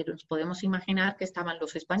 en la que nos podemos imaginar que estaban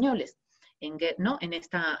los españoles. ¿No? en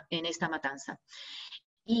esta matanza.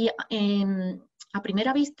 Y a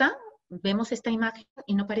primera vista vemos esta imagen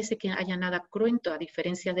y no parece que haya nada cruento, a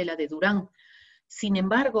diferencia de la de Durán. Sin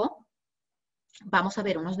embargo, vamos a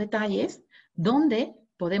ver unos detalles donde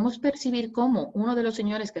podemos percibir cómo uno de los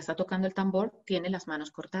señores que está tocando el tambor tiene las manos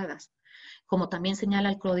cortadas, como también señala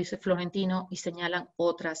el Códice Florentino y señalan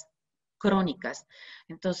otras crónicas.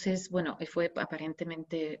 Entonces, bueno, fue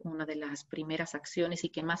aparentemente una de las primeras acciones y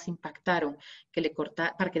que más impactaron, que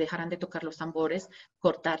para que dejaran de tocar los tambores,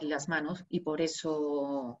 cortar las manos, y por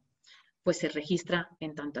eso pues se registra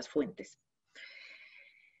en tantas fuentes.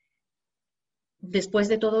 Después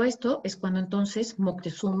de todo esto es cuando entonces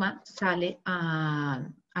Moctezuma sale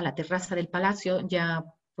a la terraza del palacio, ya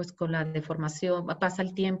pues con la deformación, pasa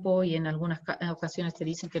el tiempo y en algunas ocasiones te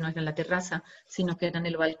dicen que no era en la terraza, sino que era en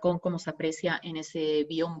el balcón, como se aprecia en ese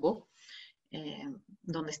biombo,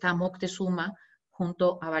 donde está Moctezuma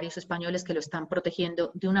junto a varios españoles que lo están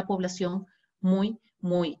protegiendo de una población muy,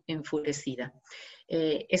 muy enfurecida.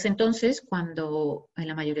 Es entonces cuando en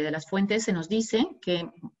la mayoría de las fuentes se nos dice que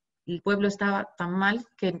el pueblo estaba tan mal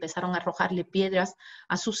que empezaron a arrojarle piedras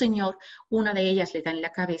a su señor, una de ellas le da en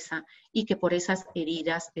la cabeza y que por esas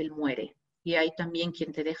heridas él muere. Y hay también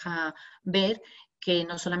quien te deja ver que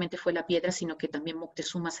no solamente fue la piedra, sino que también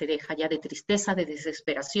Moctezuma se deja ya de tristeza, de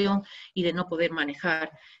desesperación y de no poder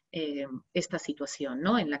manejar esta situación,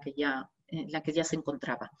 ¿no? en la que ya se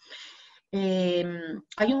encontraba.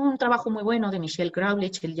 Hay un trabajo muy bueno de Michel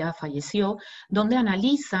Graulich, él ya falleció, donde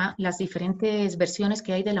analiza las diferentes versiones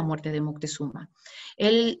que hay de la muerte de Moctezuma.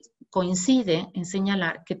 Él coincide en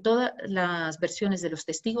señalar que todas las versiones de los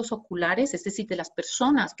testigos oculares, es decir, de las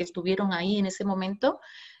personas que estuvieron ahí en ese momento,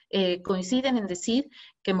 coinciden en decir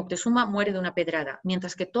que Moctezuma muere de una pedrada,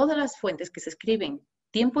 mientras que todas las fuentes que se escriben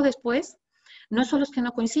tiempo después, no solo es que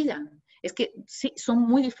no coincidan, es que sí, son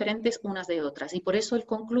muy diferentes unas de otras, y por eso él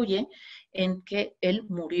concluye en que él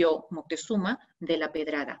murió, Moctezuma, de la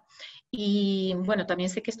pedrada. Y bueno, también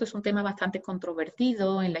sé que esto es un tema bastante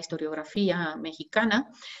controvertido en la historiografía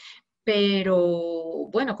mexicana, pero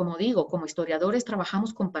bueno, como digo, como historiadores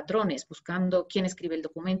trabajamos con patrones, buscando quién escribe el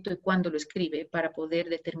documento y cuándo lo escribe para poder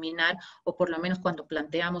determinar, o por lo menos cuando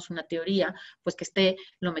planteamos una teoría, pues que esté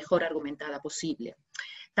lo mejor argumentada posible.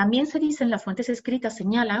 También se dice en las fuentes escritas,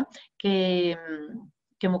 señala que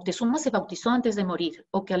Moctezuma se bautizó antes de morir,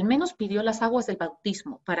 o que al menos pidió las aguas del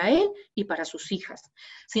bautismo para él y para sus hijas.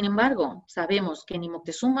 Sin embargo, sabemos que ni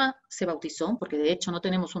Moctezuma se bautizó, porque de hecho no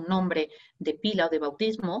tenemos un nombre de pila o de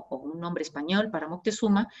bautismo, o un nombre español para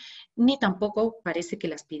Moctezuma, ni tampoco parece que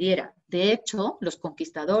las pidiera. De hecho, los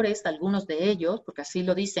conquistadores, algunos de ellos, porque así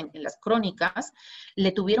lo dicen en las crónicas,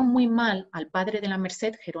 le tuvieron muy mal al padre de la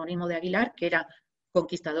Merced, Jerónimo de Aguilar, que era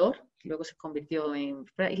conquistador, luego se convirtió en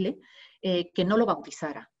fraile, que no lo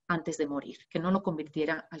bautizara antes de morir, que no lo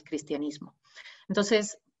convirtiera al cristianismo.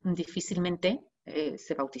 Entonces, difícilmente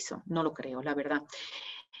se bautizó, no lo creo, la verdad.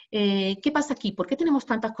 ¿Qué pasa aquí? ¿Por qué tenemos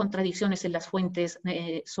tantas contradicciones en las fuentes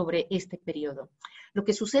sobre este periodo? Lo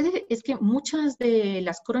que sucede es que muchas de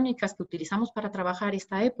las crónicas que utilizamos para trabajar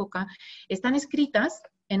esta época están escritas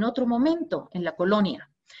en otro momento, en la colonia,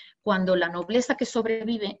 cuando la nobleza que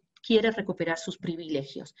sobrevive quiere recuperar sus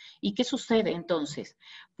privilegios. ¿Y qué sucede entonces?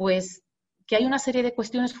 Pues que hay una serie de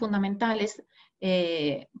cuestiones fundamentales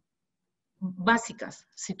básicas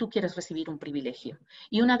si tú quieres recibir un privilegio.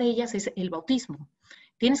 Y una de ellas es el bautismo.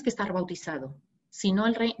 Tienes que estar bautizado. Si no,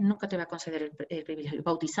 el rey nunca te va a conceder el privilegio.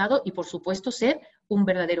 Bautizado y, por supuesto, ser un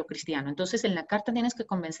verdadero cristiano. Entonces, en la carta tienes que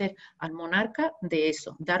convencer al monarca de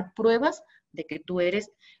eso, dar pruebas de que tú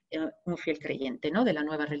eres un fiel creyente, ¿no? De la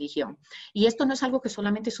nueva religión. Y esto no es algo que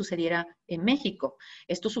solamente sucediera en México.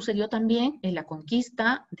 Esto sucedió también en la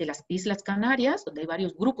conquista de las Islas Canarias, donde hay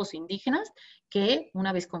varios grupos indígenas que,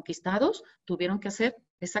 una vez conquistados, tuvieron que hacer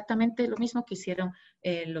exactamente lo mismo que hicieron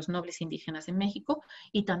los nobles indígenas en México,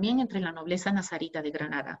 y también entre la nobleza nazarita de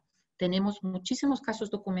Granada. Tenemos muchísimos casos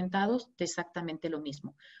documentados de exactamente lo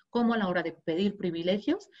mismo. Como a la hora de pedir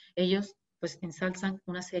privilegios, ellos pues ensalzan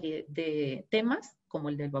una serie de temas, como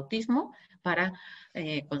el del bautismo, para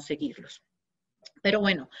conseguirlos. Pero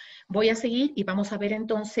bueno, voy a seguir y vamos a ver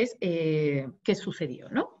entonces qué sucedió,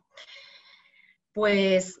 ¿no?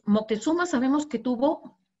 Pues Moctezuma sabemos que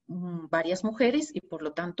tuvo varias mujeres y por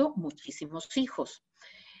lo tanto muchísimos hijos.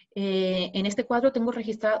 En este cuadro tengo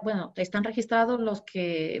registrado, bueno, están registrados los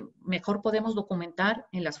que mejor podemos documentar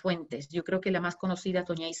en las fuentes. Yo creo que la más conocida es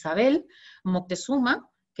doña Isabel Moctezuma,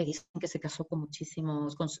 que dicen que se casó con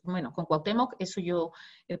muchísimos, bueno, con Cuauhtémoc. Eso yo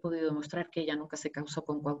he podido demostrar que ella nunca se casó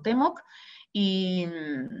con Cuauhtémoc. Y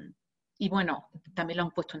bueno, también lo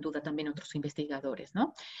han puesto en duda también otros investigadores,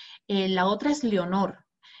 ¿no? La otra es Leonor,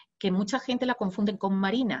 que mucha gente la confunden con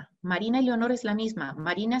Marina. Marina y Leonor es la misma.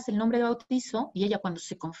 Marina es el nombre de bautizo y ella cuando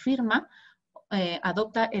se confirma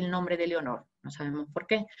adopta el nombre de Leonor. No sabemos por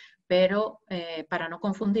qué, pero para no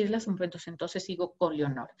confundirlas, entonces sigo con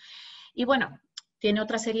Leonor. Y bueno, tiene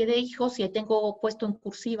otra serie de hijos y ahí tengo puesto en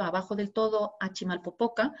cursiva abajo del todo a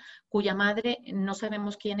Chimalpopoca, cuya madre no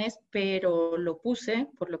sabemos quién es, pero lo puse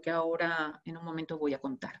por lo que ahora en un momento voy a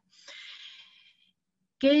contar.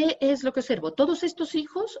 ¿Qué es lo que observo? Todos estos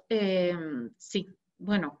hijos, sí,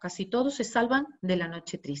 bueno, casi todos se salvan de la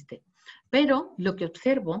Noche Triste, pero lo que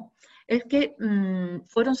observo es que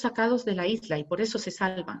fueron sacados de la isla y por eso se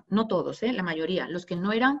salvan, no todos, la mayoría, los que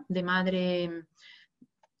no eran de madre,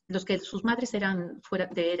 los que sus madres eran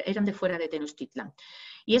de fuera de Tenochtitlan.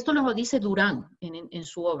 Y esto lo dice Durán en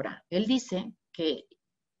su obra. Él dice que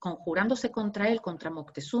conjurándose contra él, contra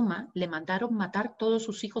Moctezuma, le mandaron matar todos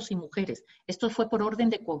sus hijos y mujeres. Esto fue por orden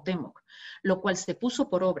de Cuauhtémoc, lo cual se puso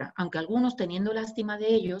por obra, aunque algunos, teniendo lástima de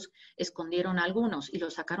ellos, escondieron a algunos y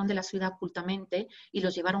los sacaron de la ciudad ocultamente y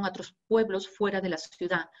los llevaron a otros pueblos fuera de la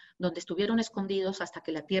ciudad, donde estuvieron escondidos hasta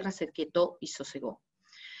que la tierra se quietó y sosegó.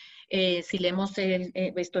 Si leemos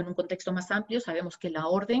esto en un contexto más amplio, sabemos que la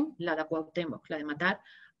orden la da Cuauhtémoc, la de matar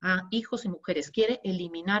a hijos y mujeres, quiere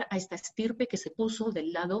eliminar a esta estirpe que se puso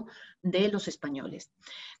del lado de los españoles.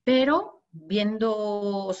 Pero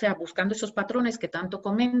viendo, o sea, buscando esos patrones que tanto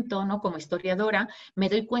comento, ¿no? Como historiadora, me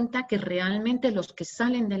doy cuenta que realmente los que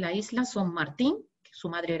salen de la isla son Martín, que su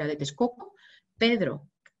madre era de Texcoco, Pedro,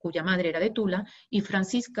 cuya madre era de Tula, y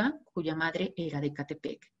Francisca, cuya madre era de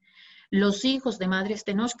Catepec. Los hijos de madres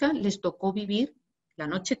tenochca les tocó vivir la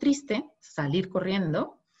noche triste, salir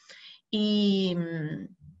corriendo, y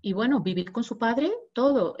bueno, vivir con su padre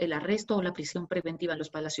todo, el arresto o la prisión preventiva en los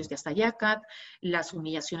palacios de Azayacat, las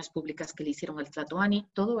humillaciones públicas que le hicieron al Tlatoani,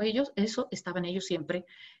 todo ellos, eso estaban ellos siempre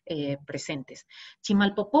presentes.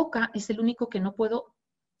 Chimalpopoca es el único que no puedo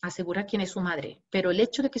asegurar quién es su madre, pero el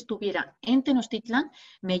hecho de que estuviera en Tenochtitlán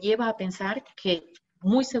me lleva a pensar que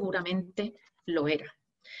muy seguramente lo era.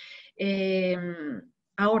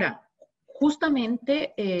 Ahora,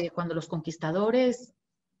 justamente cuando los conquistadores,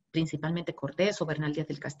 principalmente Cortés o Bernal Díaz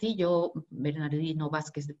del Castillo, Bernardino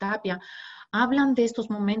Vázquez de Tapia, hablan de estos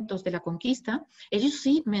momentos de la conquista, ellos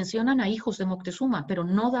sí mencionan a hijos de Moctezuma, pero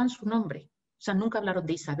no dan su nombre. O sea, nunca hablaron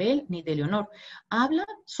de Isabel ni de Leonor. Habla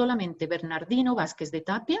solamente Bernardino Vázquez de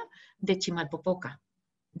Tapia de Chimalpopoca,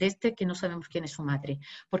 de este que no sabemos quién es su madre,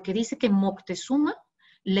 porque dice que Moctezuma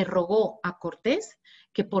le rogó a Cortés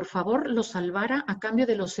que por favor lo salvara a cambio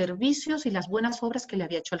de los servicios y las buenas obras que le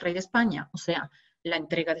había hecho el rey de España, o sea, la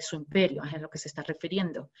entrega de su imperio, es a lo que se está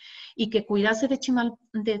refiriendo, y que cuidase de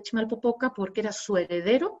Chimalpopoca porque era su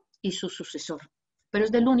heredero y su sucesor. Pero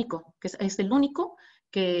es el único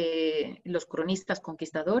que los cronistas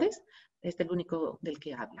conquistadores, es el único del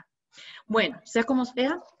que habla. Bueno, sea como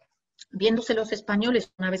sea, viéndose los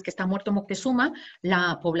españoles, una vez que está muerto Moctezuma,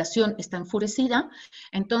 la población está enfurecida,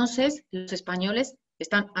 entonces los españoles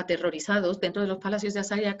están aterrorizados dentro de los palacios de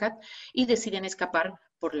Azayacat y deciden escapar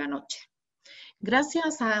por la noche.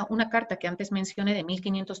 Gracias a una carta que antes mencioné de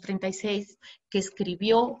 1536, que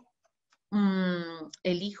escribió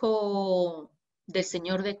el hijo del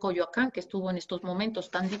señor de Coyoacán, que estuvo en estos momentos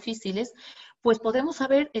tan difíciles, pues podemos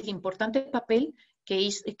saber el importante papel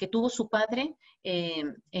que tuvo su padre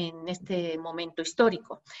en este momento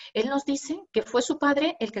histórico. Él nos dice que fue su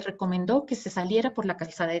padre el que recomendó que se saliera por la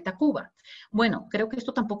calzada de Tacuba. Bueno, creo que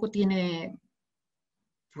esto tampoco tiene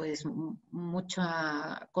pues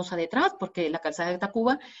mucha cosa detrás, porque la calzada de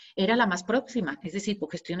Tacuba era la más próxima, es decir, por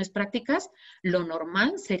gestiones prácticas, lo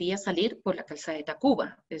normal sería salir por la calzada de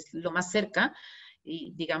Tacuba, es lo más cerca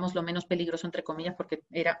y digamos lo menos peligroso entre comillas porque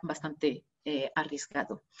era bastante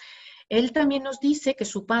arriesgado. Él también nos dice que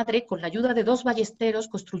su padre, con la ayuda de 2 ballesteros,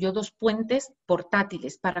 construyó 2 puentes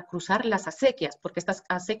portátiles para cruzar las acequias, porque estas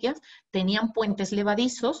acequias tenían puentes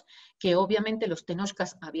levadizos que obviamente los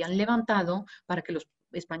tenochcas habían levantado para que los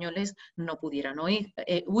españoles no pudieran huir.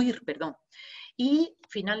 Y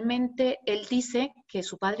finalmente él dice que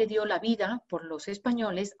su padre dio la vida por los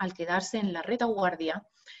españoles al quedarse en la retaguardia,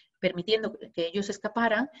 permitiendo que ellos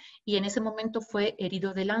escaparan, y en ese momento fue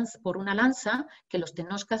herido por una lanza que los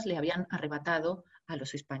tenochcas le habían arrebatado a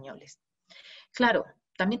los españoles. Claro,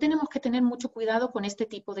 también tenemos que tener mucho cuidado con este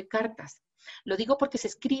tipo de cartas. Lo digo porque se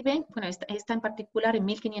escribe, bueno, esta en particular en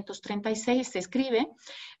 1536 se escribe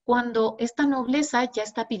cuando esta nobleza ya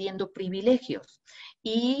está pidiendo privilegios.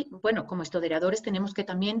 Y bueno, como historiadores tenemos que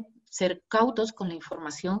también ser cautos con la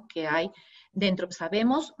información que hay dentro.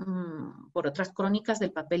 Sabemos por otras crónicas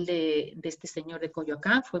del papel de este señor de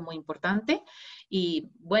Coyoacán, fue muy importante,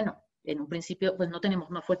 y bueno, en un principio pues no tenemos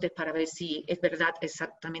más fuertes para ver si es verdad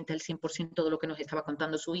exactamente el 100% de lo que nos estaba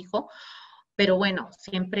contando su hijo, pero bueno,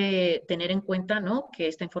 siempre tener en cuenta, ¿no?, que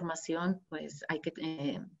esta información pues hay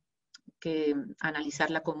que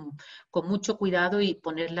analizarla con mucho cuidado y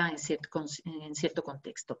ponerla en cierto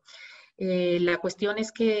contexto. La cuestión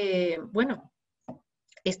es que, bueno,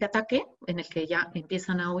 este ataque en el que ya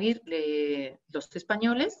empiezan a huir los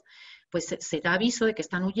españoles, pues se da aviso de que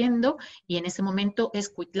están huyendo, y en ese momento es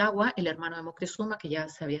Cuitlahua, el hermano de Moctezuma, que ya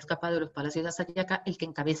se había escapado de los palacios de Azayaca, el que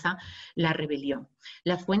encabeza la rebelión.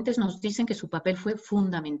 Las fuentes nos dicen que su papel fue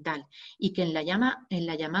fundamental y que en la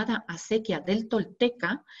llamada acequia del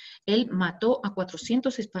Tolteca, él mató a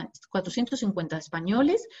 450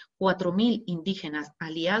 españoles, 4.000 indígenas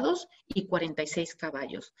aliados y 46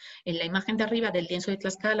 caballos. En la imagen de arriba del lienzo de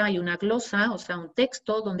Tlaxcala hay una glosa, o sea, un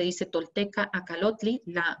texto donde dice Tolteca Acalotli,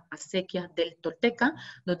 la acequia acequia del Tolteca,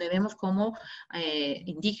 donde vemos cómo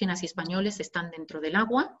indígenas y españoles están dentro del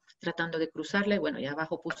agua, tratando de cruzarla. Y bueno, y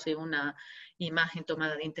abajo puse una imagen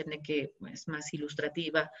tomada de internet que es más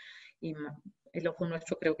ilustrativa, y el ojo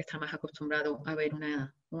nuestro creo que está más acostumbrado a ver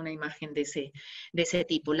una imagen de ese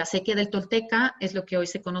tipo. La acequia del Tolteca es lo que hoy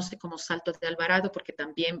se conoce como Salto de Alvarado, porque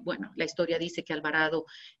también, bueno, la historia dice que Alvarado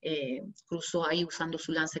cruzó ahí usando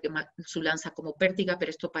su lanza como pértiga, pero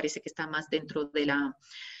esto parece que está más dentro de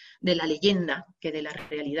la leyenda que de la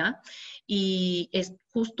realidad. Y es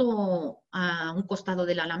justo a un costado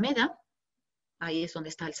de la Alameda. Ahí es donde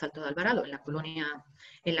está el Salto de Alvarado, en la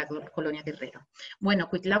colonia Guerrero. Bueno,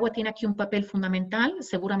 Cuitlahua tiene aquí un papel fundamental,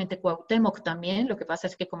 seguramente Cuauhtémoc también. Lo que pasa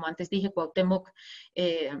es que, como antes dije, Cuauhtémoc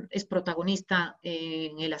es protagonista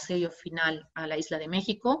en el asedio final a la isla de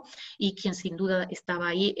México, y quien sin duda estaba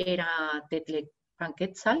ahí era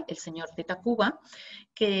Tetlepanquetzal, el señor de Tacuba,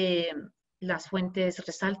 que las fuentes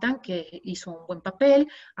resaltan que hizo un buen papel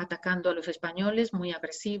atacando a los españoles, muy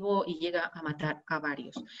agresivo, y llega a matar a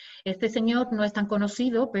varios. Este señor no es tan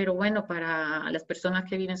conocido, pero bueno, para las personas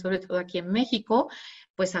que viven sobre todo aquí en México,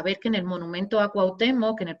 pues saber que en el monumento a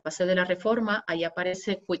Cuauhtémoc, en el Paseo de la Reforma, ahí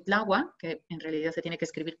aparece Cuitlahua, que en realidad se tiene que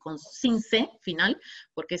escribir sin C final,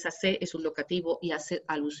 porque esa C es un locativo y hace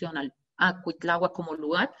alusión a Cuitlahua como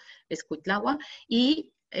lugar, es Cuitlahua,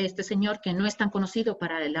 y este señor que no es tan conocido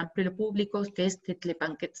para el amplio público, que es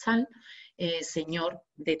Tetlepanquetzal, señor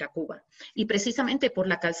de Tacuba. Y precisamente por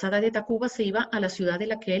la calzada de Tacuba se iba a la ciudad de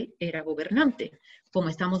la que él era gobernante, como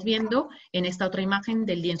estamos viendo en esta otra imagen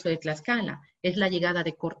del lienzo de Tlaxcala. Es la llegada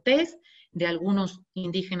de Cortés, de algunos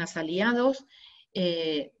indígenas aliados,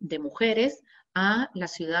 de mujeres, a la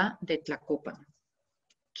ciudad de Tlacopan.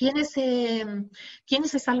 ¿Quiénes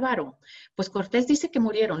se salvaron? Pues Cortés dice que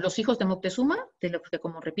murieron los hijos de Moctezuma, de los que,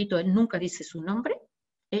 como repito, él nunca dice su nombre.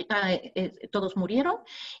 Todos murieron,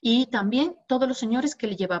 y también todos los señores que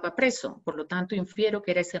le llevaba preso. Por lo tanto, infiero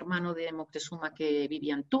que era ese hermano de Moctezuma que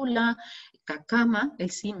vivía en Tula, Cacama. Él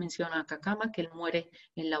sí menciona a Cacama, que él muere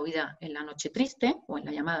en la huida en la Noche Triste, o en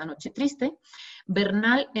la llamada Noche Triste.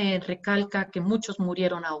 Bernal recalca que muchos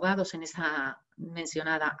murieron ahogados en esa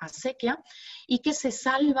mencionada acequia, y que se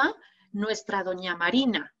salva nuestra doña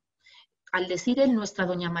Marina. Al decir él, nuestra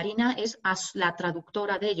doña Marina es la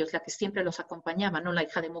traductora de ellos, la que siempre los acompañaba, no la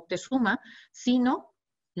hija de Moctezuma, sino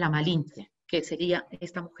la Malinche, que sería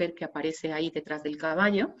esta mujer que aparece ahí detrás del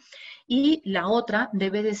caballo. Y la otra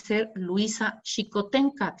debe de ser Luisa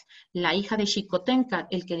Xicoténcat, la hija de Xicoténcat,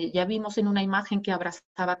 el que ya vimos en una imagen que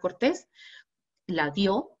abrazaba a Cortés. La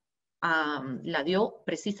dio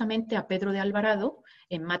precisamente a Pedro de Alvarado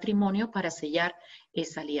en matrimonio para sellar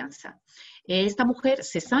esa alianza. Esta mujer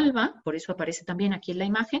se salva, por eso aparece también aquí en la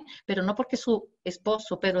imagen, pero no porque su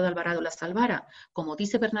esposo Pedro de Alvarado la salvara. Como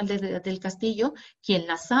dice Bernal del Castillo, quien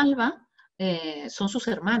la salva son sus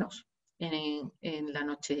hermanos en la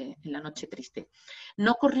noche triste.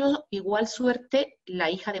 No corrió igual suerte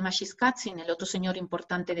la hija de Maxixcatzin, el otro señor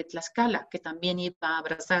importante de Tlaxcala, que también iba a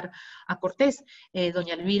abrazar a Cortés.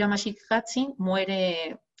 Doña Elvira Maxixcatzin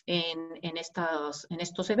muere en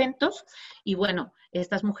estos eventos, y bueno,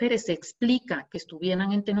 estas mujeres se explica que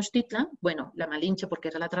estuvieran en Tenochtitlan. Bueno, la Malinche, porque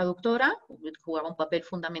era la traductora, jugaba un papel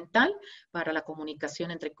fundamental para la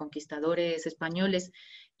comunicación entre conquistadores españoles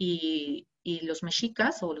y los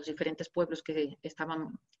mexicas, o los diferentes pueblos que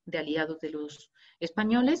estaban de aliados de los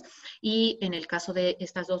españoles. Y en el caso de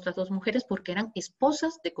estas otras dos mujeres, porque eran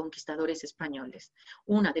esposas de conquistadores españoles,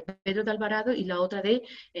 una de Pedro de Alvarado y la otra de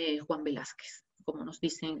Juan Velázquez, como nos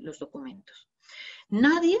dicen los documentos.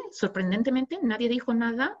 Nadie, sorprendentemente, nadie dijo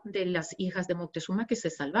nada de las hijas de Moctezuma que se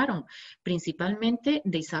salvaron, principalmente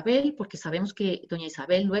de Isabel, porque sabemos que doña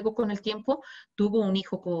Isabel luego, con el tiempo, tuvo un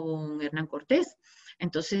hijo con Hernán Cortés.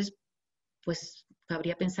 Entonces, pues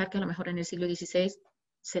cabría pensar que a lo mejor en el siglo XVI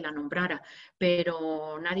se la nombrara,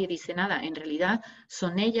 pero nadie dice nada. En realidad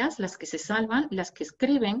son ellas las que se salvan, las que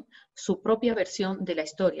escriben su propia versión de la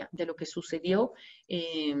historia, de lo que sucedió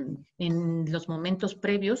en los momentos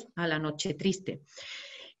previos a la Noche Triste.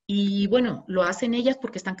 Y bueno, lo hacen ellas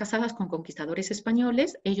porque están casadas con conquistadores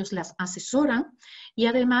españoles, ellos las asesoran, y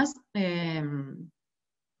además,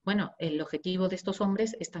 bueno, el objetivo de estos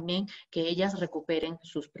hombres es también que ellas recuperen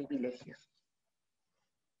sus privilegios.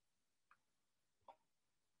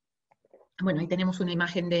 Bueno, ahí tenemos una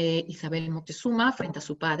imagen de Isabel Moctezuma frente a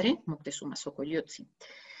su padre, Moctezuma Xocoyotzin.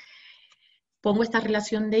 Pongo esta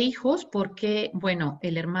relación de hijos porque, bueno,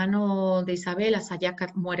 el hermano de Isabel,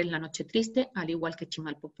 Azayacat, muere en la Noche Triste, al igual que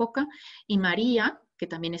Chimalpopoca, y María, que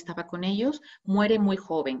también estaba con ellos, muere muy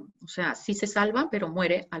joven. O sea, sí se salva, pero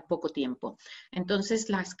muere al poco tiempo. Entonces,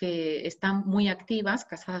 las que están muy activas,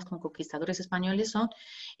 casadas con conquistadores españoles, son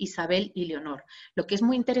Isabel y Leonor. Lo que es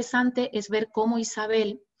muy interesante es ver cómo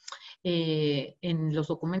Isabel, en los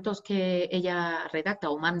documentos que ella redacta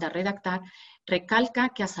o manda redactar, recalca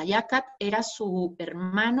que Asayacat era su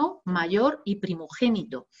hermano mayor y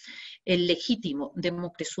primogénito, el legítimo de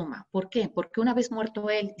Moctezuma. ¿Por qué? Porque una vez muerto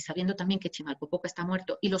él, y sabiendo también que Chimalpopoca está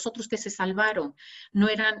muerto, y los otros que se salvaron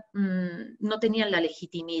no tenían la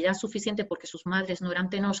legitimidad suficiente porque sus madres no eran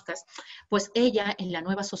tenoscas, pues ella en la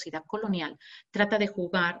nueva sociedad colonial trata de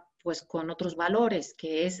jugar pues con otros valores,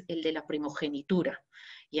 que es el de la primogenitura.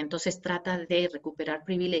 Y entonces trata de recuperar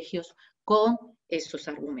privilegios con esos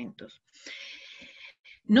argumentos.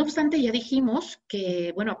 No obstante, ya dijimos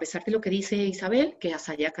que, bueno, a pesar de lo que dice Isabel, que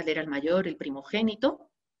Asayacal era el mayor, el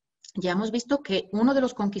primogénito, ya hemos visto que uno de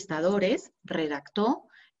los conquistadores redactó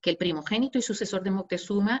que el primogénito y sucesor de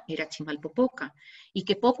Moctezuma era Chimalpopoca, y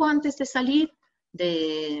que poco antes de salir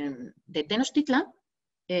de Tenochtitlan,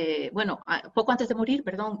 poco antes de morir,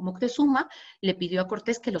 perdón, Moctezuma le pidió a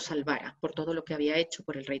Cortés que lo salvara por todo lo que había hecho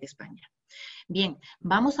por el rey de España. Bien,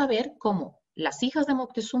 vamos a ver cómo las hijas de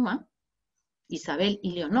Moctezuma, Isabel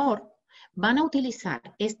y Leonor, van a utilizar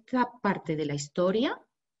esta parte de la historia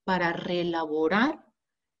para reelaborar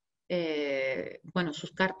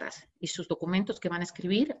sus cartas y sus documentos que van a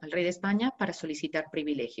escribir al rey de España para solicitar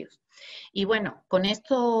privilegios. Y bueno, con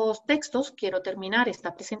estos textos quiero terminar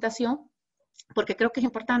esta presentación porque creo que es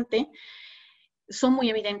importante. Son muy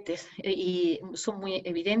evidentes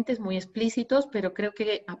muy explícitos, pero creo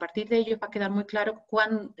que a partir de ellos va a quedar muy claro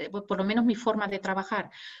por lo menos mi forma de trabajar,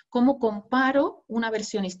 cómo comparo una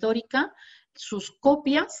versión histórica, sus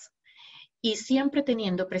copias, y siempre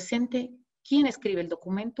teniendo presente quién escribe el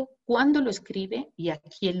documento, cuándo lo escribe y a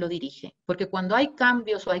quién lo dirige. Porque cuando hay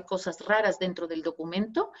cambios o hay cosas raras dentro del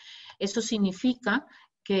documento, eso significa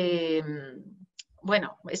que,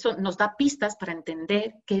 bueno, eso nos da pistas para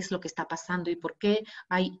entender qué es lo que está pasando y por qué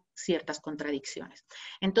hay ciertas contradicciones.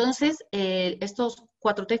 Entonces, estos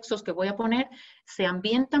 4 textos que voy a poner se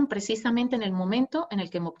ambientan precisamente en el momento en el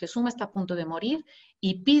que Moctezuma está a punto de morir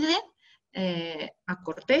y pide a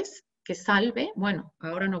Cortés que salve, bueno,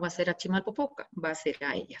 ahora no va a ser a Chimalpopoca, va a ser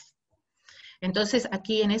a ellas. Entonces,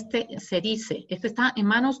 aquí en este se dice, esto está en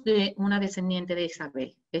manos de una descendiente de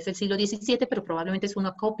Isabel. Es el siglo XVII, pero probablemente es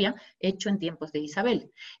una copia hecho en tiempos de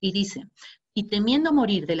Isabel. Y dice, y temiendo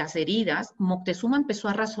morir de las heridas, Moctezuma empezó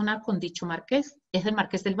a razonar con dicho marqués. Es el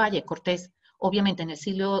marqués del Valle, Cortés. Obviamente en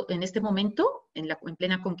este momento, en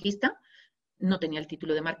plena conquista, no tenía el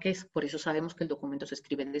título de marqués, por eso sabemos que el documento se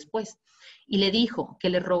escribe después. Y le dijo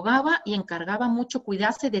que le rogaba y encargaba mucho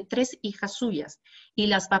cuidarse de 3 hijas suyas y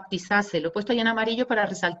las bautizase. Lo he puesto ahí en amarillo para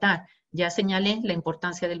resaltar, ya señalé la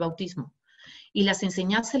importancia del bautismo. Y las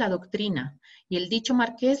enseñase la doctrina. Y el dicho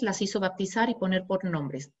marqués las hizo bautizar y poner por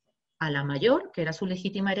nombres. A la mayor, que era su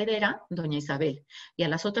legítima heredera, doña Isabel. Y a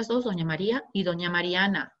las otras 2, doña María y doña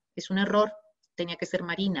Mariana. Es un error, tenía que ser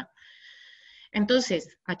Marina.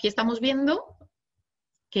 Entonces, aquí estamos viendo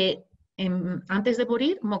que antes de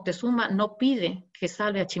morir, Moctezuma no pide que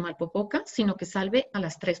salve a Chimalpopoca, sino que salve a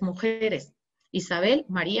las 3 mujeres, Isabel,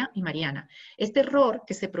 María y Mariana. Este error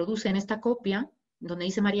que se produce en esta copia, donde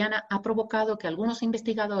dice Mariana, ha provocado que algunos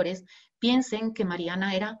investigadores piensen que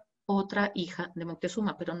Mariana era otra hija de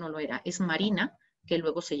Moctezuma, pero no lo era. Es Marina, que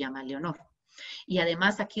luego se llama Leonor. Y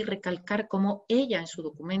además aquí recalcar cómo ella en su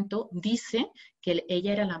documento dice que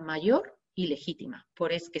ella era la mayor y legítima.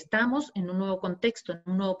 Por eso que estamos en un nuevo contexto, en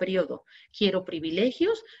un nuevo periodo. Quiero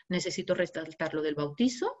privilegios, necesito resaltar lo del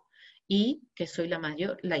bautizo y que soy la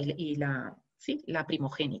mayor la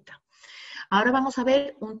primogénita. Ahora vamos a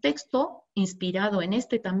ver un texto inspirado en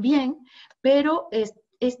este también, pero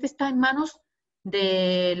este está en manos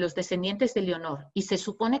de los descendientes de Leonor y se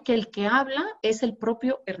supone que el que habla es el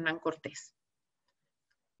propio Hernán Cortés.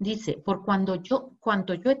 Dice, por cuanto yo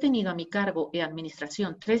he tenido a mi cargo y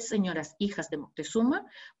administración 3 señoras hijas de Moctezuma,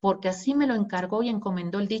 porque así me lo encargó y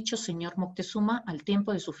encomendó el dicho señor Moctezuma al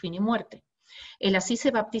tiempo de su fin y muerte. Él así se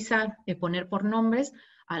bautizar y poner por nombres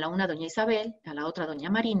a la una doña Isabel, a la otra doña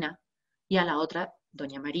Marina y a la otra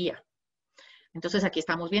doña María. Entonces aquí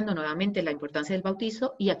estamos viendo nuevamente la importancia del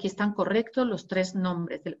bautizo y aquí están correctos los 3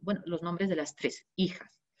 nombres, los nombres de las 3 hijas.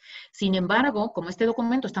 Sin embargo, como este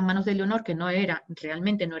documento está en manos de Leonor, que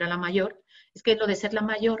realmente no era la mayor, es que lo de ser la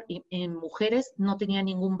mayor en mujeres no tenía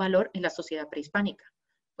ningún valor en la sociedad prehispánica,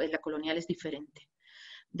 pues la colonial es diferente.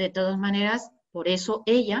 De todas maneras, por eso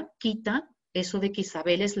ella quita eso de que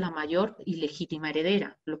Isabel es la mayor y legítima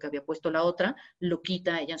heredera, lo que había puesto la otra, lo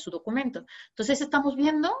quita ella en su documento. Entonces estamos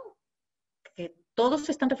viendo que todos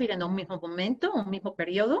se están refiriendo a un mismo momento, a un mismo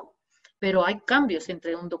periodo, pero hay cambios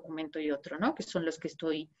entre un documento y otro, ¿no? Que son los que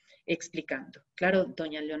estoy explicando. Claro,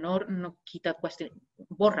 doña Leonor no quita,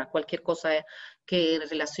 borra cualquier cosa que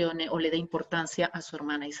relacione o le dé importancia a su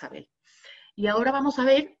hermana Isabel. Y ahora vamos a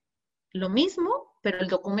ver lo mismo, pero el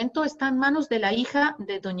documento está en manos de la hija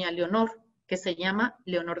de doña Leonor, que se llama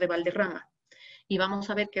Leonor de Valderrama. Y vamos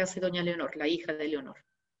a ver qué hace doña Leonor, la hija de Leonor.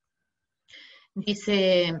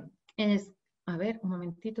 Dice, a ver, un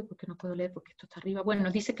momentito, porque no puedo leer porque esto está arriba.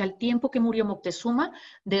 Bueno, dice que al tiempo que murió Moctezuma,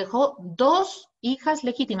 dejó 2 hijas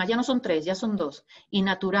legítimas, ya no son 3, ya son 2, y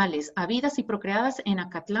naturales, habidas y procreadas en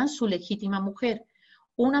Acatlán, su legítima mujer,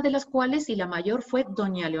 una de las cuales y la mayor fue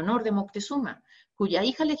doña Leonor de Moctezuma, cuya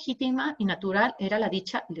hija legítima y natural era la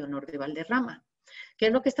dicha Leonor de Valderrama. ¿Qué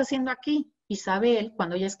es lo que está haciendo aquí? Isabel,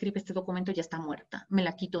 cuando ella escribe este documento, ya está muerta. Me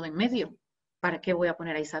la quito de en medio. ¿Para qué voy a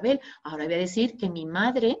poner a Isabel? Ahora voy a decir que mi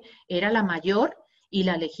madre era la mayor y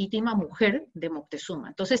la legítima mujer de Moctezuma.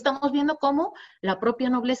 Entonces estamos viendo cómo la propia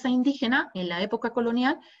nobleza indígena en la época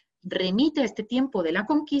colonial remite a este tiempo de la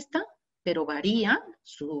conquista, pero varía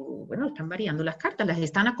bueno, están variando las cartas, las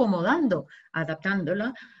están acomodando,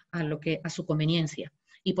 adaptándolas a su conveniencia.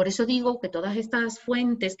 Y por eso digo que todas estas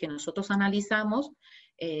fuentes que nosotros analizamos,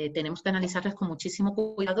 tenemos que analizarlas con muchísimo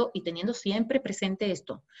cuidado y teniendo siempre presente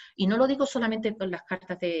esto. Y no lo digo solamente con las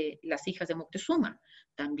cartas de las hijas de Moctezuma,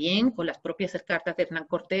 también con las propias cartas de Hernán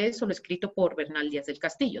Cortés o lo escrito por Bernal Díaz del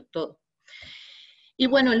Castillo, todo. Y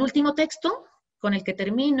bueno, el último texto con el que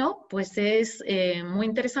termino, pues es muy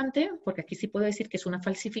interesante, porque aquí sí puedo decir que es una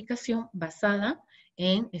falsificación basada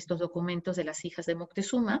en estos documentos de las hijas de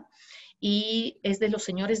Moctezuma, y es de los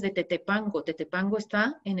señores de Tetepango. Tetepango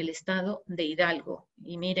está en el estado de Hidalgo,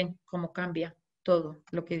 y miren cómo cambia todo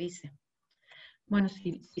lo que dice. Bueno,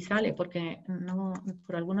 si sale, porque no,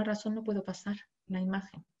 por alguna razón no puedo pasar la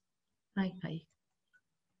imagen. Ahí.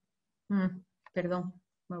 Perdón,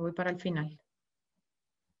 me voy para el final.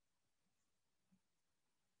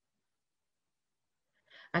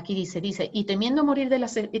 Aquí dice, y temiendo morir de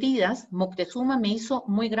las heridas, Moctezuma me hizo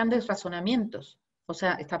muy grandes razonamientos. O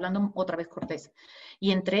sea, está hablando otra vez Cortés.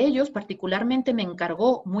 Y entre ellos, particularmente, me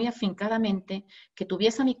encargó muy afincadamente que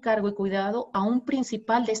tuviese a mi cargo y cuidado a un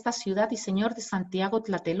principal de esta ciudad y señor de Santiago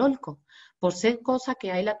Tlatelolco, por ser cosa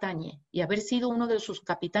que a él atañe, y haber sido uno de sus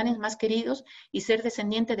capitanes más queridos y ser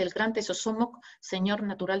descendiente del gran Tezosomoc, señor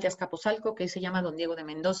natural de Azcapotzalco, que se llama don Diego de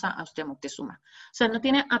Mendoza, Austria Moctezuma. O sea, no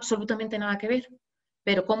tiene absolutamente nada que ver.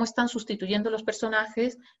 Pero cómo están sustituyendo los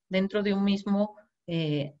personajes dentro de un mismo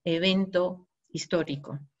evento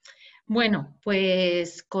histórico. Bueno,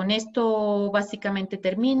 pues con esto básicamente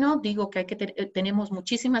termino. Digo que tenemos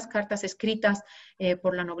muchísimas cartas escritas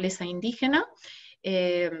por la nobleza indígena.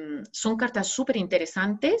 Son cartas súper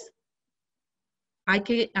interesantes. Hay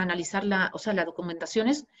que analizarla, o sea, la documentación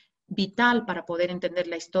es vital para poder entender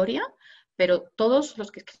la historia, pero todos los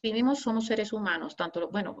que escribimos somos seres humanos, tanto,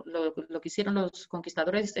 bueno, lo que hicieron los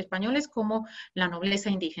conquistadores españoles como la nobleza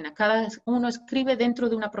indígena. Cada uno escribe dentro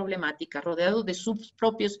de una problemática, rodeado de sus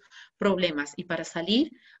propios problemas y para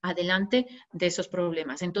salir adelante de esos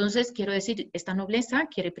problemas. Entonces, quiero decir, esta nobleza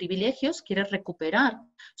quiere privilegios, quiere recuperar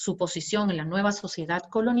su posición en la nueva sociedad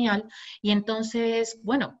colonial y entonces,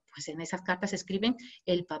 bueno, pues en esas cartas escriben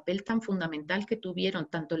el papel tan fundamental que tuvieron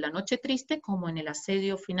tanto en la Noche Triste como en el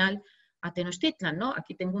asedio final a Tenochtitlan, ¿no?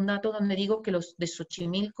 Aquí tengo un dato donde digo que los de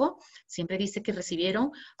Xochimilco siempre dice que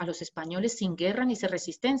recibieron a los españoles sin guerra ni sin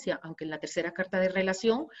resistencia, aunque en la tercera carta de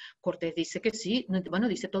relación Cortés dice que sí, bueno,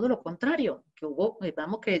 dice todo lo contrario, que hubo,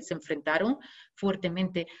 vamos, que se enfrentaron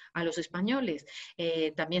fuertemente a los españoles.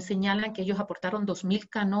 También señalan que ellos aportaron 2.000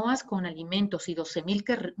 canoas con alimentos y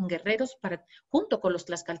 12.000 guerreros junto con los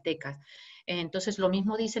tlaxcaltecas. Entonces, lo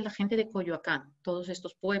mismo dice la gente de Coyoacán, todos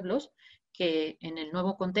estos pueblos que en el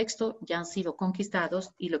nuevo contexto ya han sido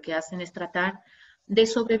conquistados y lo que hacen es tratar de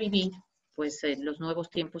sobrevivir pues, en los nuevos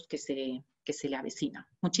tiempos que se le avecinan.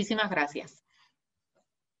 Muchísimas gracias.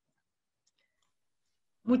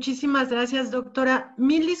 Muchísimas gracias, doctora.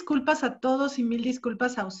 Mil disculpas a todos y mil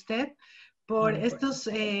disculpas a usted por estos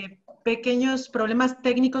pequeños problemas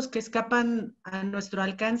técnicos que escapan a nuestro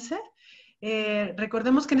alcance.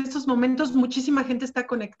 Recordemos que en estos momentos muchísima gente está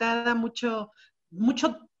conectada, mucho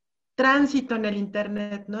tránsito en el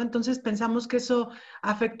internet, ¿no? Entonces pensamos que eso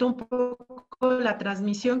afectó un poco la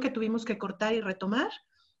transmisión que tuvimos que cortar y retomar.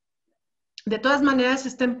 De todas maneras,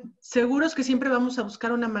 estén seguros que siempre vamos a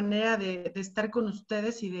buscar una manera de estar con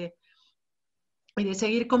ustedes y de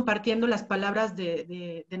seguir compartiendo las palabras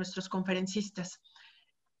de nuestros conferencistas.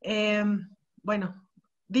 Bueno,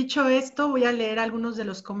 dicho esto, voy a leer algunos de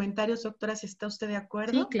los comentarios, doctora, si está usted de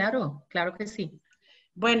acuerdo. Sí, claro que sí.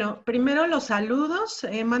 Bueno, primero los saludos.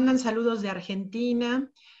 Mandan saludos de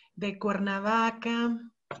Argentina, de Cuernavaca,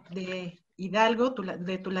 de Hidalgo,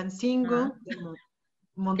 de Ah, Tulancingo, de que hemos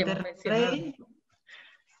mencionado. Monterrey,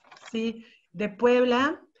 sí, de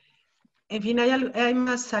Puebla. En fin, hay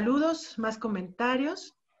más saludos, más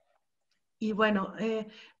comentarios. Y bueno,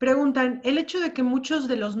 preguntan, ¿el hecho de que muchos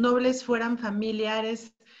de los nobles fueran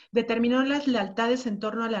familiares determinó las lealtades en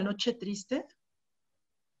torno a la Noche Triste?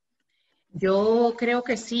 Yo creo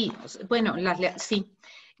que sí. Bueno, sí.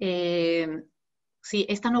 Eh, sí,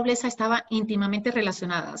 esta nobleza estaba íntimamente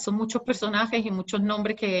relacionada. Son muchos personajes y muchos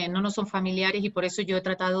nombres que no nos son familiares y por eso yo he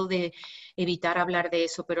tratado de evitar hablar de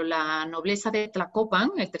eso. Pero la nobleza de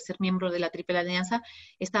Tlacopan, el tercer miembro de la Triple Alianza,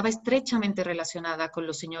 estaba estrechamente relacionada con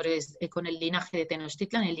los señores, con el linaje de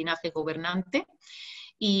Tenochtitlan, el linaje gobernante.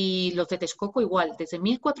 Y los de Texcoco igual, desde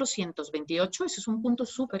 1428, ese es un punto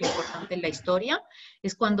súper importante en la historia,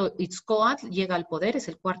 es cuando Itzcoatl llega al poder, es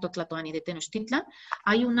el cuarto tlatoani de Tenochtitlan,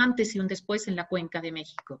 hay un antes y un después en la cuenca de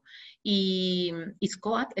México. Y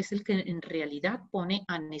Itzcoatl es el que en realidad pone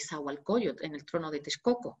a Nezahualcóyotl en el trono de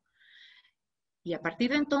Texcoco. Y a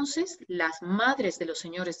partir de entonces, las madres de los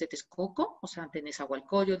señores de Texcoco, o sea, de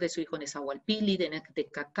Nezahualcóyotl, de su hijo Nezahualpili, de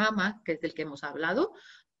Cacama, que es del que hemos hablado,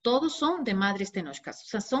 todos son de madres tenochcas, o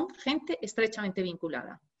sea, son gente estrechamente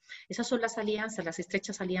vinculada. Esas son las alianzas, las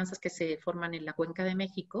estrechas alianzas que se forman en la Cuenca de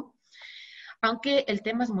México, aunque el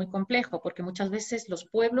tema es muy complejo, porque muchas veces los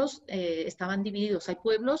pueblos estaban divididos. Hay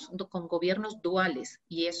pueblos con gobiernos duales,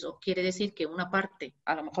 y eso quiere decir que una parte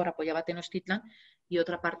a lo mejor apoyaba a Tenochtitlan y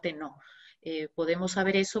otra parte no. Podemos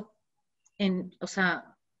saber eso o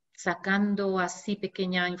sea, sacando así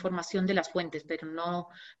pequeña información de las fuentes, pero no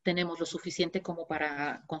tenemos lo suficiente como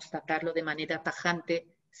para constatarlo de manera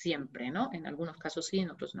tajante siempre, ¿no? En algunos casos sí,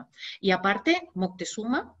 en otros no. Y aparte,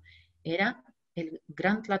 Moctezuma era el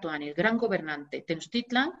gran tlatoani, el gran gobernante.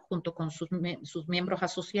 Tenochtitlan, junto con sus miembros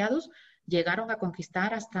asociados, llegaron a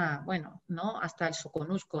conquistar hasta, bueno, ¿no? Hasta el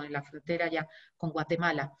Soconusco, en la frontera ya con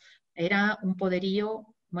Guatemala. Era un poderío,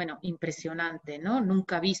 bueno, impresionante, ¿no?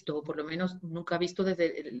 Nunca visto, o por lo menos nunca visto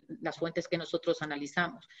desde las fuentes que nosotros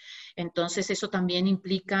analizamos. Entonces, eso también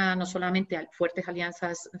implica no solamente fuertes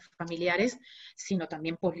alianzas familiares, sino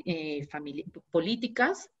también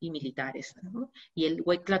políticas y militares, ¿no? Y el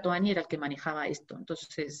Huey Tlatoani era el que manejaba esto.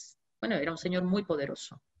 Entonces, bueno, era un señor muy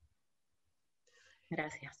poderoso.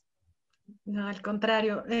 Gracias. No, al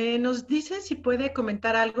contrario. Nos dice si puede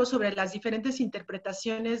comentar algo sobre las diferentes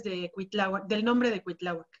interpretaciones de Cuitláhuac, del nombre de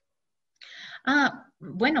Cuitláhuac.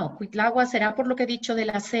 Bueno, Cuitlagua será por lo que he dicho de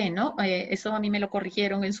la C, ¿no? Eso a mí me lo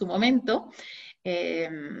corrigieron en su momento. Eh,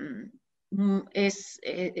 es,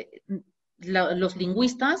 los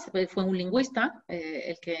lingüistas, fue un lingüista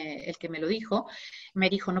el que me lo dijo, me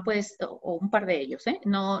dijo, no puedes, o un par de ellos,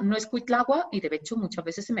 no, no es Cuitlagua, y de hecho muchas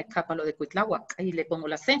veces se me escapa lo de Cuitlagua, y le pongo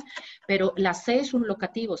la C, pero la C es un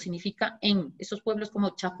locativo, significa en. Esos pueblos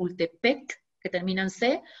como Chapultepec, que terminan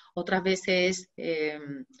C, otras veces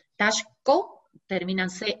Taxco, terminan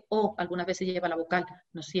C, O, algunas veces lleva la vocal,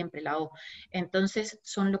 no siempre la O. Entonces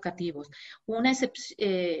son locativos. Una excepción,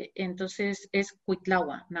 entonces es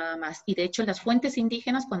Cuitlahua, nada más. Y de hecho en las fuentes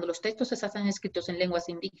indígenas, cuando los textos están escritos en lenguas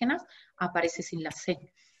indígenas, aparece sin la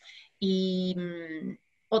C. Y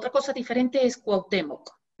otra cosa diferente es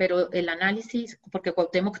Cuauhtémoc, pero el análisis, porque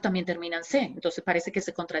Cuauhtémoc también termina en C, entonces parece que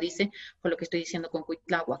se contradice con lo que estoy diciendo con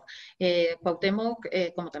Cuitláhuac. Cuauhtémoc,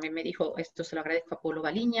 como también me dijo, esto se lo agradezco a Polo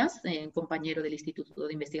Baliñas, compañero del Instituto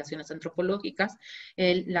de Investigaciones Antropológicas,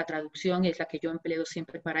 la traducción es la que yo empleo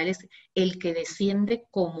siempre para él, es el que desciende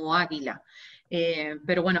como águila.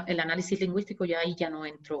 Pero bueno, el análisis lingüístico ya ahí ya no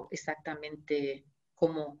entro exactamente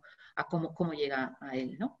cómo llega a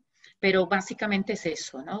él, ¿no? Pero básicamente es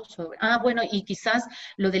eso, ¿no? Bueno, y quizás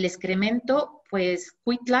lo del excremento, pues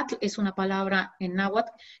cuitlatl es una palabra en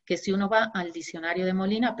náhuatl que si uno va al diccionario de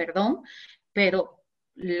Molina, perdón, pero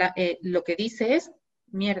lo que dice es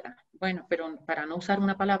mierda. Bueno, pero para no usar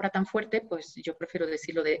una palabra tan fuerte, pues yo prefiero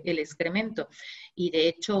decirlo de el excremento. Y de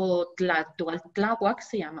hecho, Tláhuac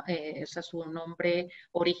se llama, o sea, su nombre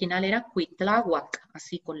original era Cuitláhuac,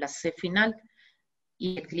 así con la C final.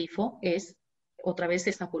 Y el glifo es otra vez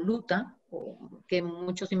esa voluta, que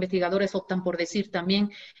muchos investigadores optan por decir también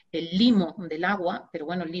el limo del agua, pero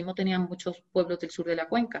bueno, el limo tenía muchos pueblos del sur de la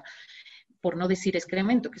cuenca, por no decir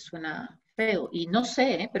excremento, que suena feo. Y no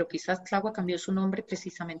sé, pero quizás Tláhuac cambió su nombre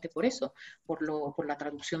precisamente por eso, por la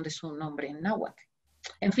traducción de su nombre en náhuatl.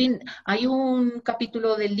 En fin, hay un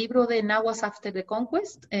capítulo del libro de Nahuas After the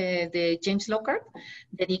Conquest de James Lockhart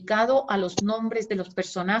dedicado a los nombres de los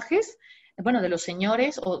personajes, bueno, de los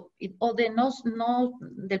señores o de no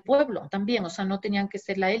del pueblo también, o sea, no tenían que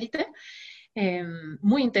ser la élite,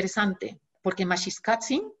 muy interesante, porque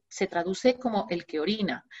Mashiskatzin se traduce como el que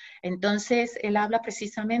orina. Entonces, él habla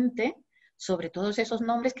precisamente sobre todos esos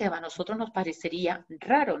nombres que a nosotros nos parecería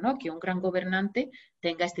raro, ¿no? Que un gran gobernante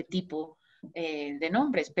tenga este tipo de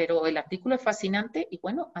nombres, pero el artículo es fascinante y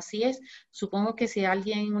bueno, así es. Supongo que si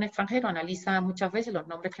alguien, un extranjero, analiza muchas veces los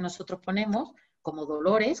nombres que nosotros ponemos, como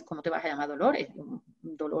Dolores, ¿cómo te vas a llamar Dolores? Un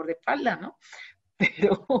dolor de espalda, ¿no?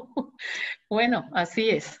 Pero bueno, así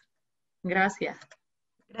es. Gracias.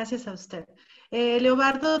 Gracias a usted.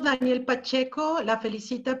 Leobardo Daniel Pacheco la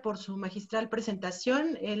felicita por su magistral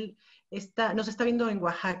presentación. Él nos está viendo en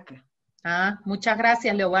Oaxaca. Ah, muchas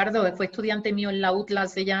gracias, Leobardo. Fue estudiante mío en la UTLA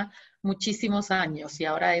hace ya muchísimos años y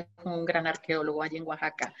ahora es un gran arqueólogo allí en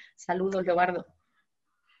Oaxaca. Saludos, Leobardo.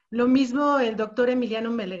 Lo mismo el doctor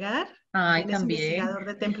Emiliano Melegar, Ay, quien es también. investigador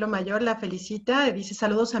de Templo Mayor, la felicita y dice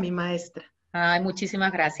saludos a mi maestra. Ay,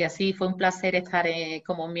 muchísimas gracias. Sí, fue un placer estar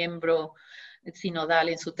como miembro sinodal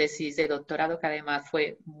en su tesis de doctorado, que además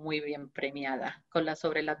fue muy bien premiada con la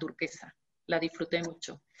sobre la turquesa. La disfruté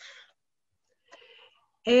mucho.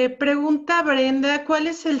 Pregunta Brenda, ¿cuál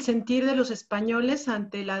es el sentir de los españoles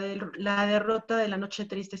ante la derrota de la Noche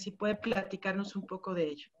Triste? Si puede platicarnos un poco de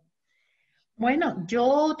ello. Bueno,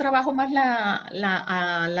 yo trabajo más a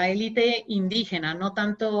la élite indígena, no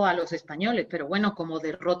tanto a los españoles, pero bueno, como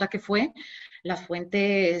derrota que fue, las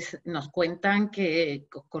fuentes nos cuentan que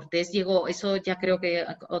Cortés llegó, eso ya creo que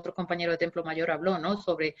otro compañero de Templo Mayor habló, ¿no?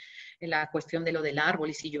 Sobre la cuestión de lo del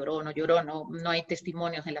árbol y si lloró o no lloró, no hay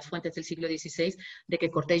testimonios en las fuentes del siglo XVI de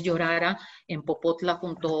que Cortés llorara en Popotla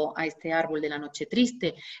junto a este árbol de la Noche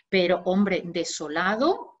Triste, pero hombre,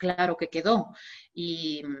 desolado, claro que quedó.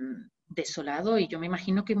 Y desolado y yo me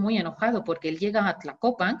imagino que muy enojado porque él llega a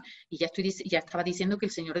Tlacopan y ya estaba diciendo que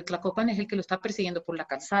el señor de Tlacopan es el que lo está persiguiendo por la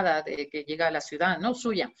calzada de que llega a la ciudad, ¿no?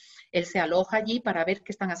 Suya. Él se aloja allí para ver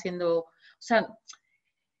qué están haciendo, o sea,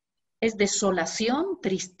 es desolación,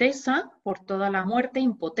 tristeza por toda la muerte,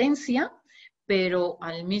 impotencia, pero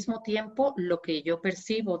al mismo tiempo lo que yo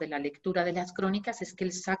percibo de la lectura de las crónicas es que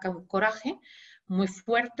él saca un coraje muy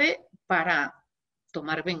fuerte para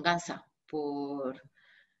tomar venganza por,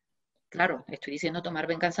 claro, estoy diciendo tomar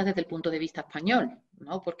venganza desde el punto de vista español,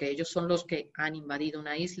 ¿no? Porque ellos son los que han invadido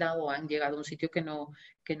una isla o han llegado a un sitio que no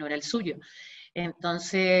era el suyo.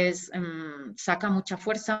 Entonces, saca mucha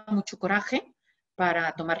fuerza, mucho coraje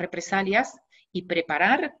para tomar represalias y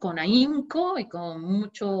preparar con ahínco y con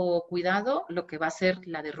mucho cuidado lo que va a ser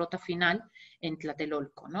la derrota final en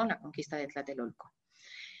Tlatelolco, ¿no? La conquista de Tlatelolco.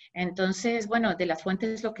 Entonces, bueno, de las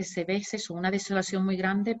fuentes lo que se ve es eso, una desolación muy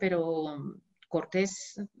grande, pero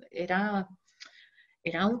Cortés era,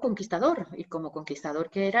 era un conquistador, y como conquistador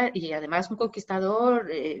que era, y además un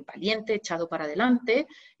conquistador valiente, echado para adelante,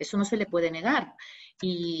 eso no se le puede negar.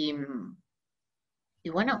 Y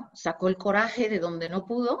bueno, sacó el coraje de donde no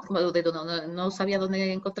pudo, de donde no sabía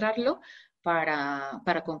dónde encontrarlo, para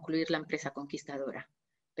concluir la empresa conquistadora.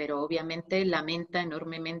 Pero obviamente lamenta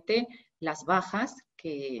enormemente las bajas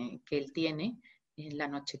que él tiene en la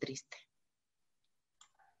Noche Triste.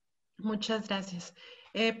 Muchas gracias.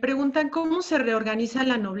 Preguntan, ¿cómo se reorganiza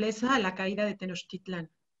la nobleza a la caída de Tenochtitlán?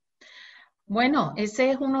 Bueno, ese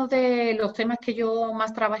es uno de los temas que yo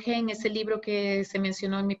más trabajé en ese libro que se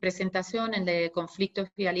mencionó en mi presentación, el de conflictos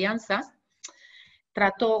y alianzas.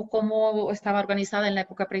 Trató cómo estaba organizada en la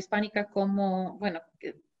época prehispánica, cómo, bueno,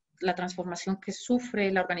 la transformación que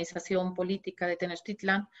sufre la organización política de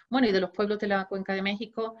Tenochtitlán, bueno, y de los pueblos de la Cuenca de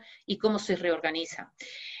México, y cómo se reorganiza.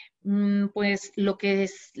 Pues lo que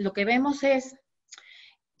vemos es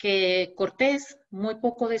que Cortés, muy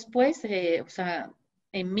poco después, o sea,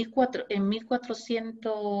 en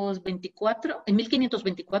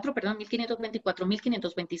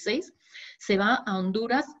 1526, se va a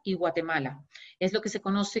Honduras y Guatemala. Es lo que se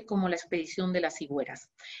conoce como la expedición de las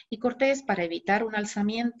Higüeras. Y Cortés, para evitar un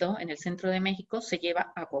alzamiento en el centro de México, se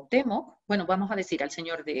lleva a Cuauhtémoc, bueno, vamos a decir al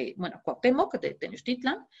señor de, bueno, Cuauhtémoc de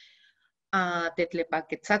Tenochtitlan, a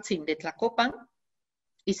Tetlepaquetzatzin de Tlacopan,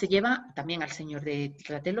 y se lleva también al señor de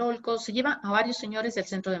Tlatelolco, se lleva a varios señores del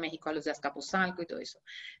centro de México, a los de Azcapotzalco y todo eso.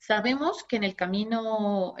 Sabemos que en el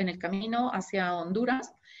camino hacia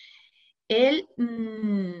Honduras, él,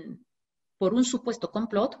 por un supuesto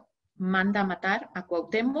complot, manda a matar a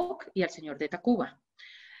Cuauhtémoc y al señor de Tacuba.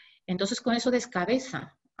 Entonces, con eso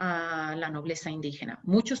descabeza a la nobleza indígena.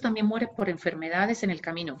 Muchos también mueren por enfermedades en el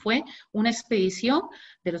camino. Fue una expedición,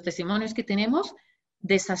 de los testimonios que tenemos,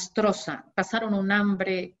 desastrosa, pasaron un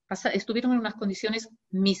hambre, estuvieron en unas condiciones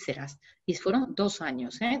míseras y fueron 2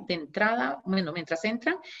 años, de entrada, bueno, mientras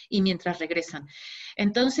entran y mientras regresan.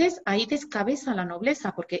 Entonces, ahí descabeza la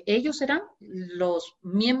nobleza, porque ellos eran los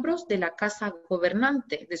miembros de la casa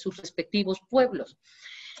gobernante de sus respectivos pueblos.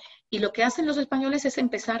 Y lo que hacen los españoles es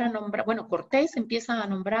empezar a nombrar, bueno, Cortés empieza a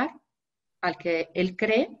nombrar al que él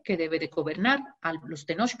cree que debe de gobernar, a los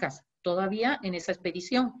tenochcas, todavía en esa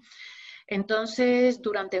expedición. Entonces,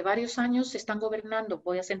 durante varios años se están gobernando,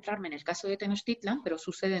 voy a centrarme en el caso de Tenochtitlan, pero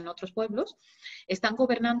sucede en otros pueblos, están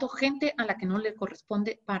gobernando gente a la que no le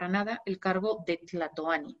corresponde para nada el cargo de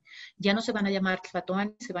tlatoani. Ya no se van a llamar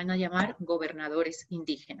tlatoani, se van a llamar gobernadores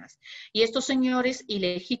indígenas. Y estos señores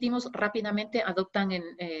ilegítimos rápidamente adoptan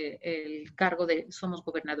el cargo de somos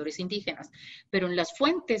gobernadores indígenas. Pero en las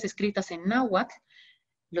fuentes escritas en náhuatl,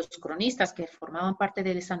 los cronistas que formaban parte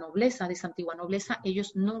de esa nobleza, de esa antigua nobleza,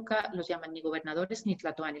 ellos nunca los llaman ni gobernadores ni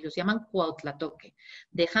tlatoani, los llaman cuautlatoque,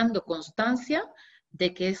 dejando constancia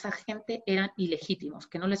de que esa gente eran ilegítimos,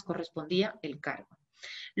 que no les correspondía el cargo.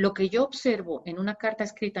 Lo que yo observo en una carta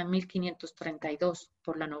escrita en 1532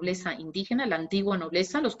 por la nobleza indígena, la antigua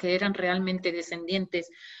nobleza, los que eran realmente descendientes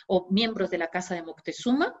o miembros de la casa de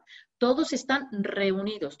Moctezuma, todos están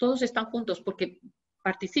reunidos, todos están juntos porque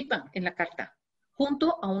participan en la carta,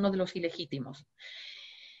 junto a uno de los ilegítimos.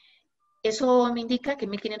 Eso me indica que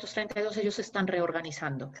en 1532 ellos se están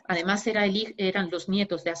reorganizando. Además eran los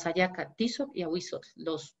nietos de Asayaca, Tizoc y Ahuizoc,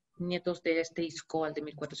 los nietos de este Izcoal de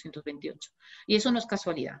 1428. Y eso no es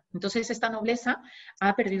casualidad. Entonces esta nobleza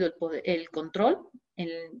ha perdido el control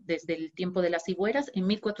desde el tiempo de las higueras. En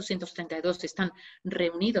 1432 están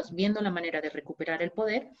reunidos viendo la manera de recuperar el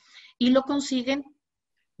poder y lo consiguen.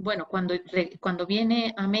 Bueno, cuando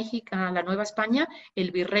viene a México, a la Nueva España, el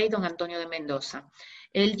virrey don Antonio de Mendoza.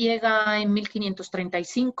 Él llega en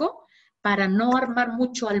 1535, para no armar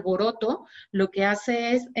mucho alboroto, lo que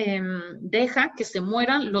hace es, deja que se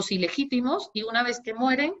mueran los ilegítimos y una vez que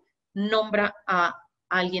mueren, nombra a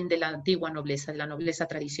alguien de la antigua nobleza, de la nobleza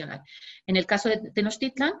tradicional. En el caso de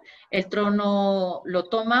Tenochtitlan, el trono lo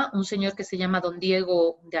toma un señor que se llama don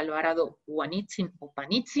Diego de Alvarado Huanitzin o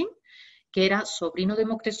Panitzin, que era sobrino de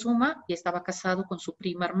Moctezuma y estaba casado con su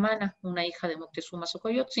prima hermana, una hija de Moctezuma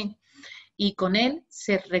Xocoyotzin. Y con él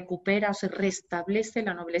se recupera o se restablece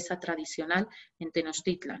la nobleza tradicional en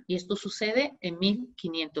Tenochtitlan. Y esto sucede en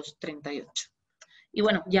 1538. Y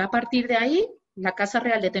bueno, ya a partir de ahí, la Casa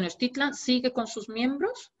Real de Tenochtitlan sigue con sus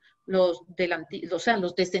miembros, los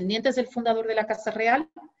descendientes del fundador de la Casa Real,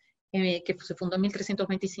 que se fundó en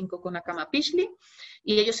 1325 con Acamapixtli,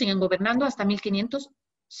 y ellos siguen gobernando hasta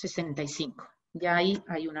 1565. Ya ahí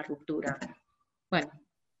hay una ruptura, bueno,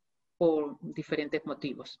 por diferentes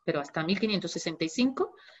motivos, pero hasta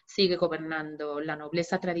 1565 sigue gobernando la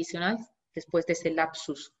nobleza tradicional después de ese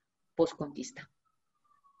lapsus post-conquista.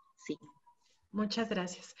 Sí. Muchas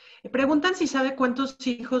gracias. Preguntan si sabe cuántos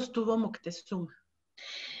hijos tuvo Moctezuma.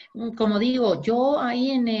 Como digo, yo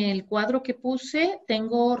ahí en el cuadro que puse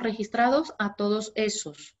tengo registrados a todos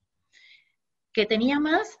esos. ¿Que tenía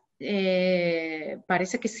más?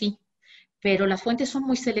 Parece que sí, pero las fuentes son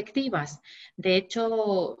muy selectivas. De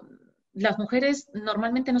hecho, las mujeres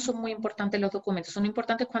normalmente no son muy importantes los documentos, son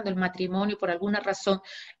importantes cuando el matrimonio, por alguna razón,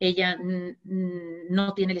 ella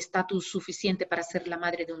no tiene el estatus suficiente para ser la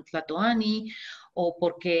madre de un tlatoani, o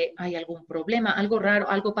porque hay algún problema, algo raro,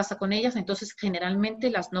 algo pasa con ellas, entonces generalmente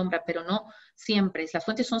las nombra, pero no siempre, las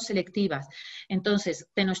fuentes son selectivas. Entonces,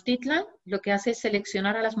 Tenochtitlan lo que hace es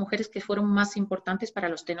seleccionar a las mujeres que fueron más importantes para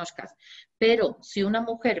los tenochcas, pero si una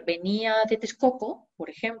mujer venía de Texcoco, por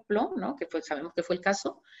ejemplo, ¿no? Sabemos que fue el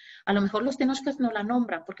caso, a lo mejor los tenochcas no la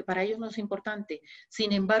nombran porque para ellos no es importante.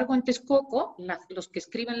 Sin embargo, en Texcoco, los que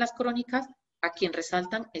escriben las crónicas, a quien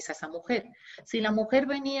resaltan es a esa mujer. Si la mujer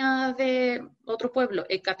venía de otro pueblo,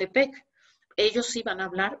 Ecatepec, ellos sí van a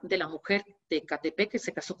hablar de la mujer de Ecatepec que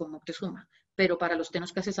se casó con Moctezuma, pero para los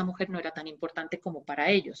tenochcas esa mujer no era tan importante como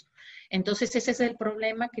para ellos. Entonces ese es el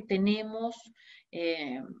problema que tenemos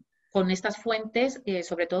con estas fuentes,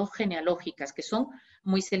 sobre todo genealógicas, que son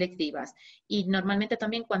muy selectivas. Y normalmente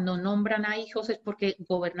también cuando nombran a hijos es porque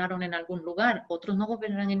gobernaron en algún lugar, otros no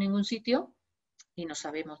gobernan en ningún sitio y no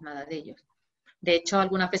sabemos nada de ellos. De hecho,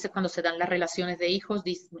 algunas veces cuando se dan las relaciones de hijos,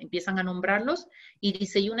 empiezan a nombrarlos y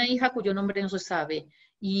dice, y una hija cuyo nombre no se sabe,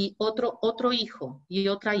 y otro hijo, y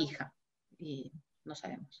otra hija, y no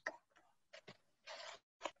sabemos.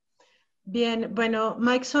 Bien, bueno,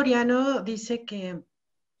 Mike Soriano dice que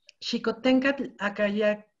Xicotencatl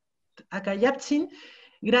Acayatzin,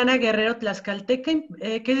 Grana Guerrero Tlaxcalteca,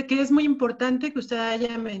 que es muy importante que usted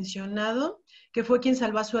haya mencionado que fue quien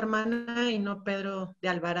salvó a su hermana y no Pedro de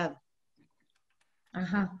Alvarado.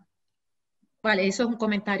 Ajá. Vale, eso es un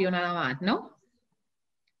comentario nada más, ¿no?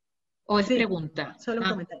 ¿O es Sí, pregunta? solo un Ah,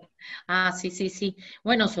 comentario. sí, sí, sí.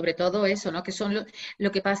 Bueno, sobre todo eso, ¿no? Que son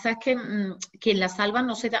lo que pasa es que quien la salva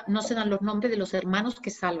no se dan los nombres de los hermanos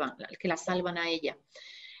que la salvan a ella.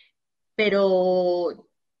 Pero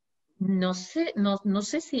no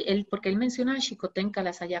sé si él, porque él menciona a Xicotenca,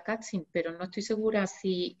 la Sayakatsin, pero no estoy segura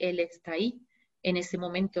si él está ahí en ese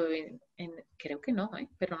momento. Creo que no, ¿eh?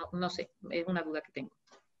 Pero no sé, es una duda que tengo.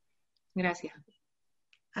 Gracias.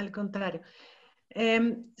 Al contrario.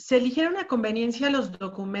 ¿Se eligieron a conveniencia los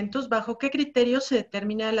documentos? ¿Bajo qué criterios se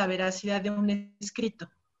determina la veracidad de un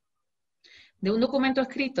escrito? ¿De un documento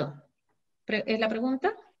escrito? ¿Es la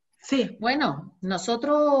pregunta? Sí, Bueno,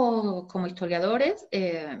 nosotros como historiadores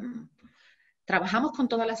trabajamos con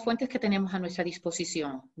todas las fuentes que tenemos a nuestra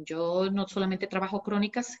disposición. Yo no solamente trabajo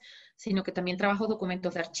crónicas, sino que también trabajo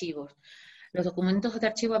documentos de archivos. Los documentos de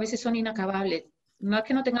archivo a veces son inacabables. No es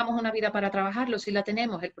que no tengamos una vida para trabajarlo, sí la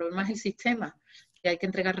tenemos. El problema es el sistema, que hay que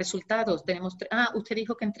entregar resultados. Usted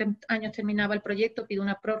dijo que en 3 años terminaba el proyecto, pido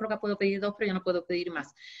una prórroga, puedo pedir 2, pero yo no puedo pedir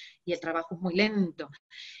más. Y el trabajo es muy lento.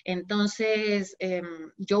 Entonces,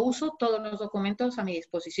 yo uso todos los documentos a mi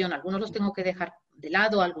disposición. Algunos los tengo que dejar de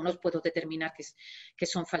lado, algunos puedo determinar que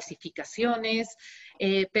son falsificaciones,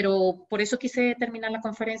 pero por eso quise terminar la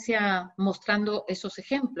conferencia mostrando esos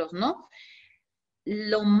ejemplos, ¿no?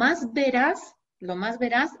 Lo más veraz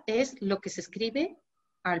es lo que se escribe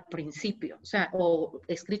al principio, o sea, o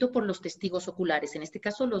escrito por los testigos oculares, en este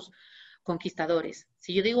caso los conquistadores.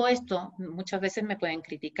 Si yo digo esto, muchas veces me pueden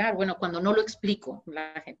criticar. Bueno, cuando no lo explico,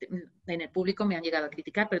 la gente en el público me han llegado a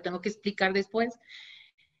criticar, pero tengo que explicar después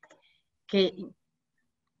que,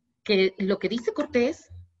 que lo que dice Cortés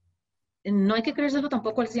no hay que creérselo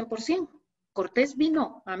tampoco al 100%. Cortés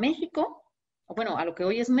vino a México, bueno, a lo que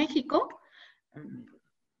hoy es México,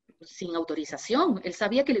 sin autorización. Él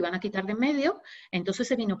sabía que le iban a quitar de en medio, entonces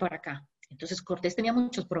se vino para acá. Entonces Cortés tenía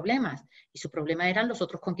muchos problemas y su problema eran los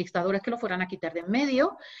otros conquistadores que lo fueran a quitar de en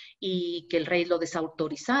medio y que el rey lo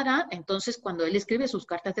desautorizara. Entonces cuando él escribe sus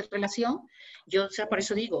cartas de relación, yo, o sea, por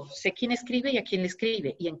eso digo, sé quién escribe y a quién le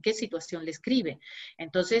escribe y en qué situación le escribe.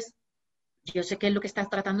 Entonces yo sé que él lo que está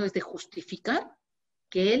tratando es de justificar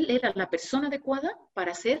que él era la persona adecuada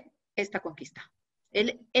para hacer esta conquista.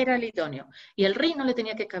 Él era el idóneo y el rey no le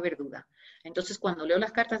tenía que caber duda. Entonces, cuando leo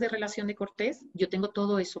las cartas de relación de Cortés, yo tengo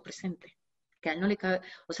todo eso presente. Que a él no le cabe,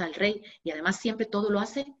 o sea, al rey, y además siempre todo lo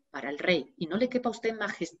hace para el rey. Y no le quepa a usted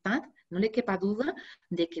majestad, no le quepa duda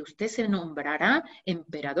de que usted se nombrará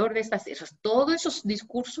emperador de estas tierras. Todos esos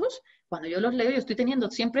discursos, cuando yo los leo, yo estoy teniendo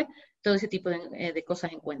siempre todo ese tipo de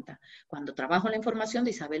cosas en cuenta. Cuando trabajo la información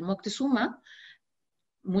de Isabel Moctezuma,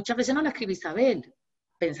 muchas veces no la escribe Isabel.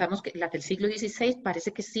 Pensamos que las del siglo XVI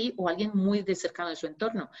parece que sí, o alguien muy de cercano de su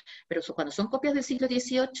entorno. Pero cuando son copias del siglo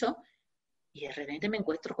XVIII, y de repente me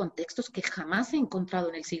encuentro con textos que jamás he encontrado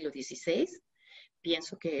en el siglo XVI,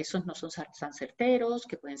 pienso que esos no son tan certeros,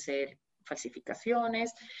 que pueden ser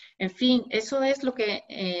falsificaciones. En fin, eso es lo que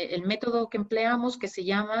el método que empleamos, que se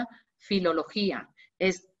llama filología.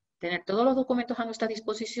 Es tener todos los documentos a nuestra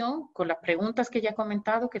disposición con las preguntas que ya he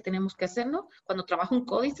comentado que tenemos que hacernos. Cuando trabajo un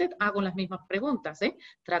códice, hago las mismas preguntas.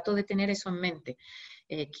 Trato de tener eso en mente.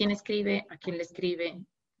 ¿Quién escribe? ¿A quién le escribe?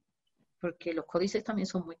 Porque los códices también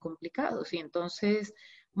son muy complicados y entonces,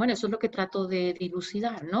 bueno, eso es lo que trato de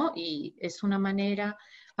dilucidar, ¿no? Y es una manera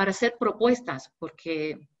para hacer propuestas,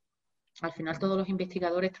 porque al final todos los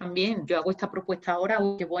investigadores también, yo hago esta propuesta ahora,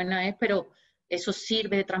 uy, qué buena es, pero eso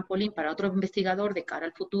sirve de trampolín para otro investigador de cara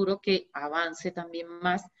al futuro que avance también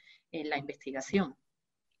más en la investigación.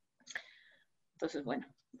 Entonces, bueno,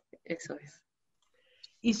 eso es.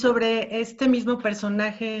 y sobre este mismo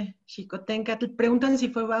personaje, Xicotenca, te preguntan si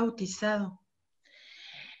fue bautizado.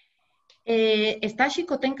 Está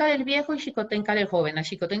Xicotenca del viejo y Xicotenca del joven. A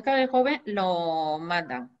Xicotenca del joven lo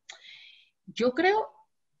mandan. Yo creo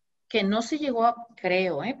que no se llegó a,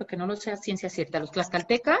 creo, porque no lo sé a ciencia cierta, los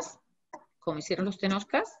tlaxcaltecas, como hicieron los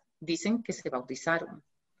tenoscas, dicen que se bautizaron.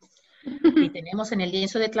 Y tenemos en el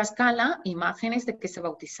lienzo de Tlaxcala imágenes de que se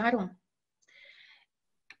bautizaron.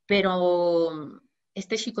 Pero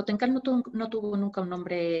este Xicotencal no tuvo nunca un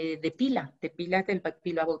nombre de pila del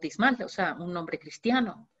pila bautismal, o sea, un nombre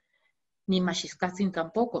cristiano. Ni Maxiscatzin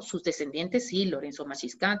tampoco. Sus descendientes sí, Lorenzo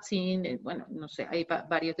Maxiscatzin, bueno, no sé, hay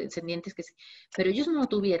varios descendientes que sí, pero ellos no lo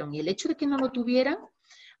tuvieron. Y el hecho de que no lo tuvieran,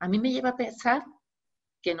 a mí me lleva a pensar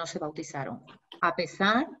que no se bautizaron, a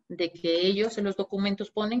pesar de que ellos en los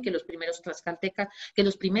documentos ponen que los primeros tlaxcaltecas, que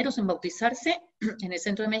los primeros en bautizarse en el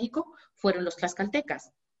centro de México fueron los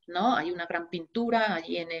tlaxcaltecas. ¿no? Hay una gran pintura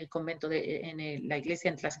allí en el convento, la iglesia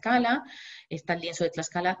en Tlaxcala, está el lienzo de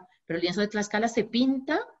Tlaxcala, pero el lienzo de Tlaxcala se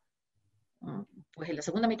pinta pues en la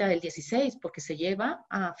segunda mitad del 16, porque se lleva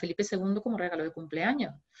a Felipe II como regalo de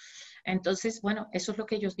cumpleaños. Entonces, bueno, eso es lo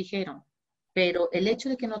que ellos dijeron. Pero el hecho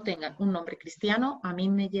de que no tengan un nombre cristiano a mí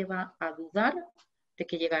me lleva a dudar de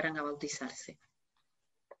que llegaran a bautizarse.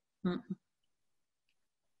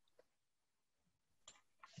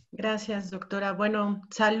 Gracias, doctora. Bueno,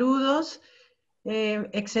 saludos.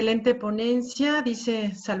 Excelente ponencia,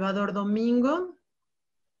 dice Salvador Domingo.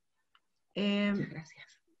 Muchas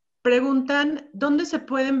gracias. Preguntan, ¿dónde se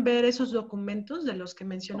pueden ver esos documentos de los que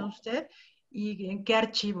mencionó usted y en qué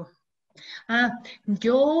archivo?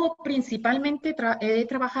 Yo principalmente he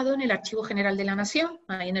trabajado en el Archivo General de la Nación,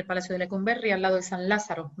 ahí en el Palacio de Lecumberri, al lado de San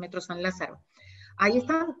Lázaro, Metro San Lázaro. Ahí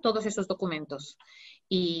están todos esos documentos.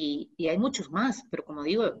 Y hay muchos más, pero como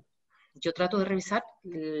digo, yo trato de revisar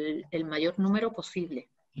el mayor número posible.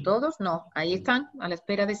 Todos no, ahí están a la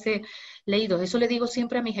espera de ser leídos. Eso le digo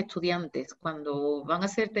siempre a mis estudiantes cuando van a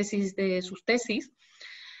hacer tesis de sus tesis.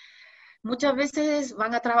 Muchas veces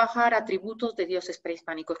van a trabajar atributos de dioses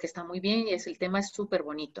prehispánicos, que está muy bien y el tema es súper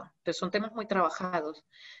bonito, pero son temas muy trabajados.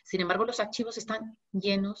 Sin embargo, los archivos están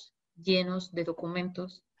llenos de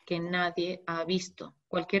documentos que nadie ha visto.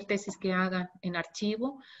 Cualquier tesis que hagan en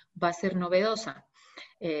archivo va a ser novedosa.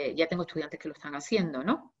 Ya tengo estudiantes que lo están haciendo,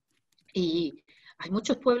 ¿no? Y hay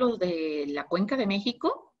muchos pueblos de la Cuenca de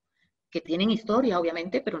México que tienen historia,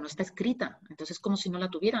 obviamente, pero no está escrita. Entonces, como si no la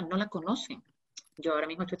tuvieran, no la conocen. Yo ahora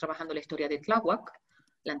mismo estoy trabajando la historia de Tláhuac,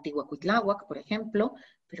 la antigua Cuitláhuac, por ejemplo,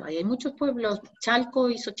 pero ahí hay muchos pueblos, Chalco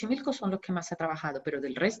y Xochimilco son los que más ha trabajado, pero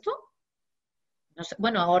del resto, no sé.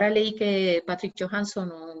 Bueno, ahora leí que Patrick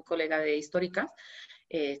Johansson, un colega de históricas,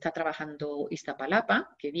 está trabajando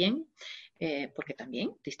Iztapalapa, qué bien, porque también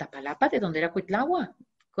de Iztapalapa, ¿de dónde era Cuitláhuac?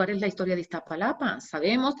 ¿Cuál es la historia de Iztapalapa?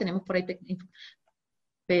 Sabemos, tenemos por ahí,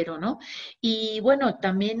 pero no. Y bueno,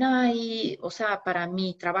 también hay, o sea, para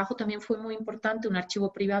mi trabajo también fue muy importante un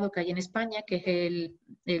archivo privado que hay en España, que es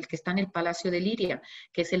el que está en el Palacio de Liria,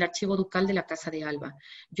 que es el archivo ducal de la Casa de Alba.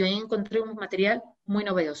 Yo ahí encontré un material muy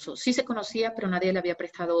novedoso. Sí se conocía, pero nadie le había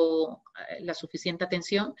prestado la suficiente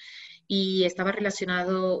atención y estaba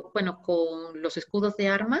relacionado, bueno, con los escudos de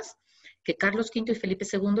armas que Carlos V y Felipe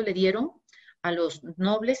II le dieron a los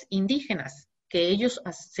nobles indígenas, que ellos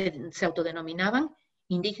se autodenominaban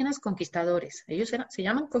indígenas conquistadores. Ellos se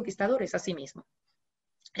llaman conquistadores a sí mismos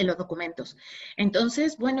en los documentos.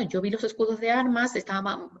 Entonces, bueno, yo vi los escudos de armas,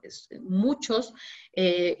 estaban muchos,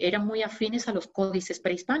 eran muy afines a los códices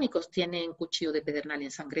prehispánicos. Tienen cuchillo de pedernal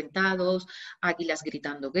ensangrentados, águilas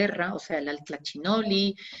gritando guerra, o sea, el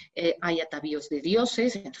altlachinoli, hay atavíos de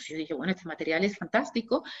dioses. Entonces yo dije, bueno, este material es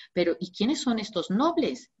fantástico, pero ¿y quiénes son estos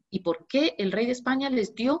nobles? ¿Y por qué el rey de España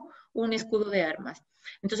les dio un escudo de armas?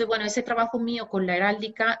 Entonces, bueno, ese trabajo mío con la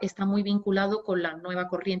heráldica está muy vinculado con la nueva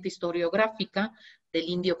corriente historiográfica del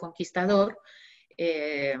indio conquistador,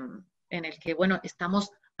 en el que, bueno,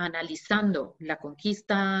 estamos analizando la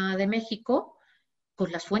conquista de México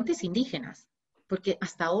con las fuentes indígenas, porque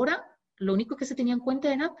hasta ahora lo único que se tenía en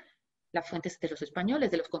cuenta eran las fuentes de los españoles,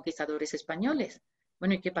 de los conquistadores españoles.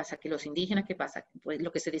 Bueno, ¿y qué pasa? Que los indígenas, ¿qué pasa? Pues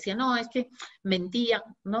lo que se decía, no, es que mentía,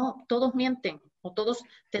 no, todos mienten o todos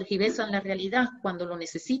tergiversan la realidad cuando lo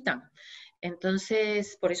necesitan.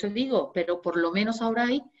 Entonces, por eso digo, pero por lo menos ahora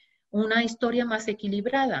hay una historia más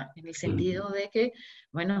equilibrada, en el sentido de que,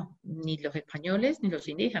 bueno, ni los españoles ni los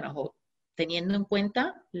indígenas, o teniendo en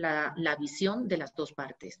cuenta la visión de las dos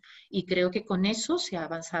partes. Y creo que con eso se ha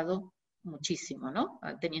avanzado muchísimo, ¿no?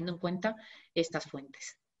 Teniendo en cuenta estas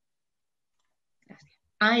fuentes. Gracias.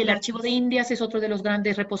 El Gracias. Archivo de Indias es otro de los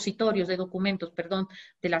grandes repositorios de documentos, perdón,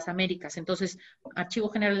 de las Américas. Entonces, Archivo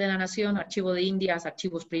General de la Nación, Archivo de Indias,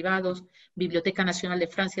 archivos privados, Biblioteca Nacional de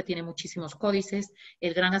Francia tiene muchísimos códices,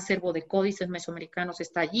 el gran acervo de códices mesoamericanos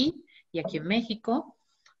está allí y aquí en México.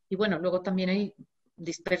 Y bueno, luego también hay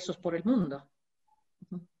dispersos por el mundo.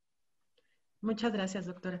 Muchas gracias,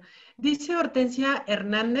 doctora. Dice Hortensia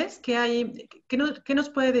Hernández que hay, ¿qué nos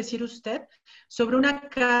puede decir usted sobre una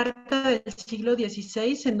carta del siglo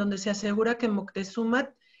XVI en donde se asegura que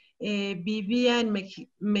Moctezuma vivía en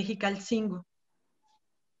Mexicalcingo?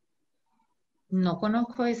 No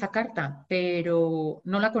conozco esa carta, pero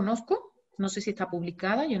no la conozco. No sé si está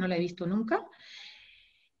publicada, yo no la he visto nunca.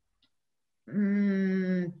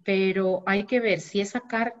 Pero hay que ver si esa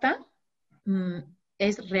carta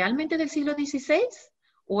 ¿es realmente del siglo XVI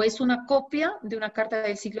o es una copia de una carta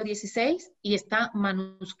del siglo XVI y está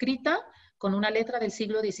manuscrita con una letra del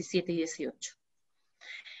siglo XVII y XVIII?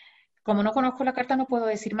 Como no conozco la carta no puedo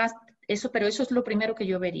decir más, pero eso es lo primero que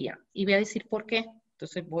yo vería. Y voy a decir por qué.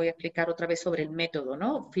 Entonces voy a explicar otra vez sobre el método,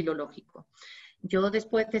 ¿no? Filológico. Yo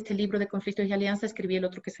después de este libro de Conflictos y Alianzas escribí el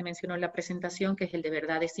otro que se mencionó en la presentación, que es el de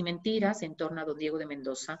Verdades y Mentiras, en torno a don Diego de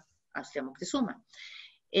Mendoza, hacia Moctezuma.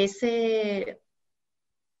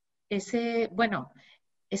 Bueno,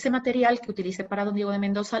 ese material que utilicé para don Diego de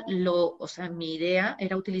Mendoza, o sea, mi idea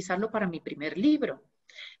era utilizarlo para mi primer libro.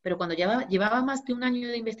 Pero cuando llevaba más de un año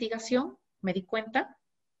de investigación, me di cuenta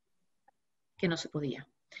que no se podía.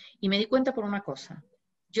 Y me di cuenta por una cosa.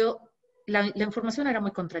 La información era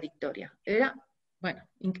muy contradictoria. Era, bueno,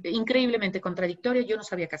 increíblemente contradictoria. Yo no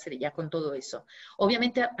sabía qué hacer ya con todo eso.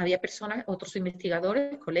 Obviamente había personas, otros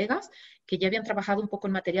investigadores, colegas, que ya habían trabajado un poco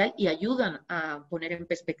el material y ayudan a poner en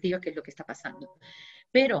perspectiva qué es lo que está pasando.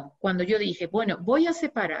 Pero cuando yo dije, bueno, voy a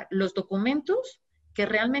separar los documentos que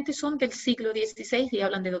realmente son del siglo XVI y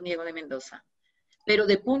hablan de don Diego de Mendoza, pero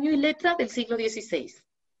de puño y letra del siglo XVI.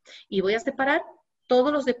 Y voy a separar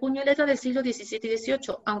todos los de puño y letra del siglo XVII y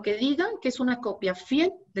XVIII, aunque digan que es una copia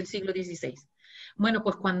fiel del siglo XVI. Bueno,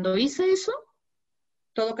 pues cuando hice eso,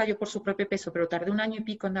 todo cayó por su propio peso, pero tardé un año y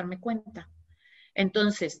pico en darme cuenta.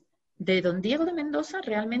 Entonces, de don Diego de Mendoza,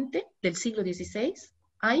 realmente, del siglo XVI,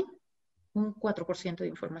 hay un 4% de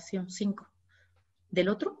información, 5%. Del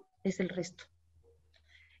otro es el resto.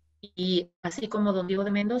 Y así como don Diego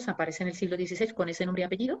de Mendoza aparece en el siglo XVI con ese nombre y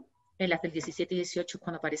apellido, en las del 17 y 18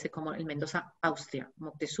 cuando aparece como el Mendoza, Austria,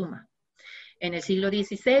 Moctezuma. En el siglo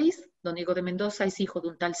XVI, don Diego de Mendoza es hijo de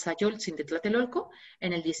un tal Sayoltzin de Tlatelolco.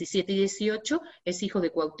 En el 17 y 18 es hijo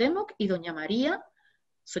de Cuauhtémoc y doña María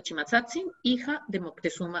Xochimatzatzin, hija de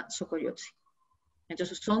Moctezuma Xocoyotzin.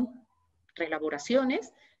 Entonces son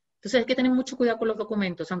reelaboraciones. Entonces hay que tener mucho cuidado con los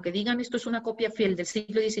documentos. Aunque digan esto es una copia fiel del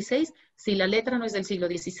siglo XVI, si la letra no es del siglo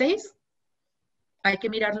XVI, hay que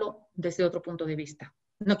mirarlo desde otro punto de vista.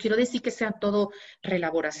 No quiero decir que sean todo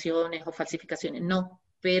reelaboraciones o falsificaciones, no,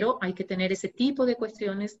 pero hay que tener ese tipo de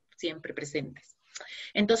cuestiones siempre presentes.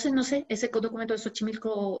 Entonces, no sé, ese documento de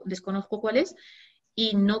Xochimilco desconozco cuál es,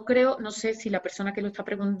 y no sé si la persona que lo está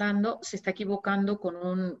preguntando se está equivocando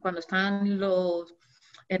cuando están los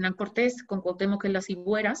Hernán Cortés con Cuauhtémoc en las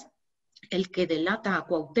Higueras, el que delata a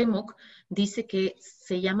Cuauhtémoc dice que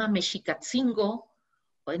se llama Mexicatzingo.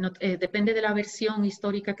 Bueno, depende de la versión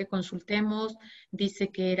histórica que consultemos,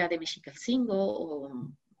 dice que era de Mexicalcingo o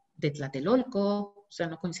de Tlatelolco, o sea,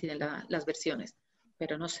 no coinciden las versiones,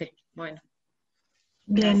 pero no sé, bueno.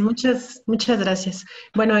 Bien, muchas gracias.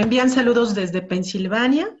 Bueno, envían saludos desde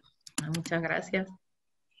Pensilvania. Muchas gracias.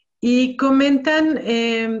 Y comentan,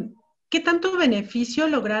 ¿qué tanto beneficio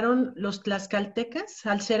lograron los tlaxcaltecas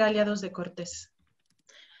al ser aliados de Cortés?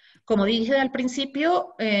 Como dije al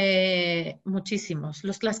principio, muchísimos.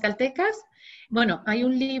 Los tlaxcaltecas, bueno, hay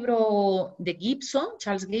un libro de Gibson,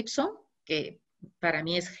 Charles Gibson, que para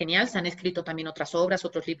mí es genial, se han escrito también otras obras,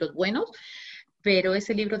 otros libros buenos, pero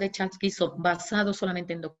ese libro de Charles Gibson, basado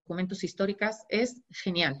solamente en documentos históricos, es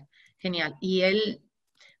genial, genial. Y él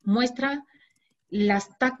muestra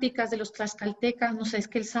las tácticas de los tlaxcaltecas, no sé, es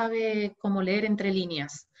que él sabe cómo leer entre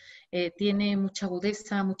líneas. Tiene mucha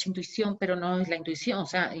agudeza, mucha intuición, pero no es la intuición, o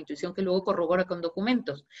sea, intuición que luego corrobora con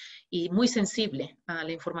documentos y muy sensible a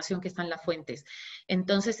la información que está en las fuentes.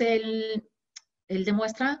 Entonces, él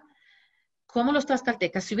demuestra cómo los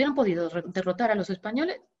tlaxcaltecas, si hubieran podido derrotar a los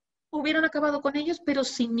españoles, hubieran acabado con ellos, pero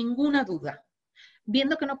sin ninguna duda.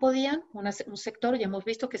 Viendo que no podían, un sector ya hemos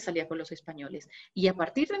visto que salía con los españoles. Y a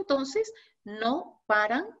partir de entonces no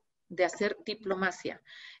paran de hacer diplomacia.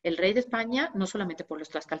 El rey de España, no solamente por los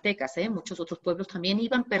tlaxcaltecas, muchos otros pueblos también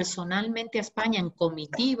iban personalmente a España en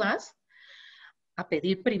comitivas a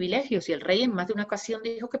pedir privilegios. Y el rey en más de una ocasión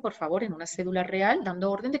dijo que por favor en una cédula real, dando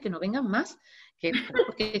orden de que no vengan más,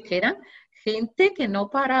 porque eran gente que no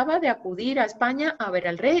paraba de acudir a España a ver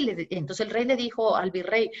al rey. Entonces el rey le dijo al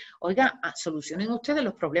virrey, oiga, solucionen ustedes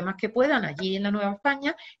los problemas que puedan allí en la Nueva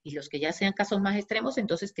España y los que ya sean casos más extremos,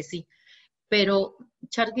 entonces que sí. Pero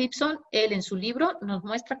Charles Gibson, él en su libro nos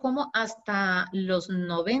muestra cómo hasta los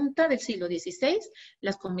 90 del siglo XVI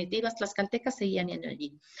las comitivas tlaxcaltecas seguían yendo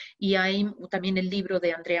allí. Y hay también el libro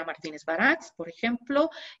de Andrea Martínez Barax, por ejemplo,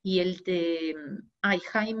 y el de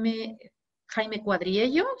Jaime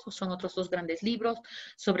Cuadriello, son otros dos grandes libros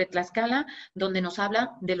sobre Tlaxcala, donde nos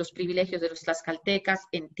habla de los privilegios de los tlaxcaltecas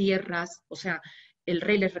en tierras, o sea, el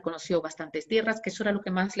rey les reconoció bastantes tierras, que eso era lo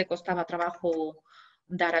que más le costaba trabajo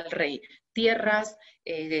dar al rey. Tierras,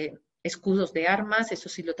 escudos de armas, eso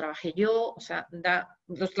sí lo trabajé yo, o sea,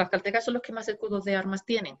 los tlaxcaltecas son los que más escudos de armas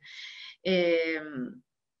tienen.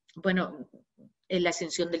 Bueno, en la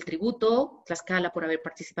exención del tributo, Tlaxcala por haber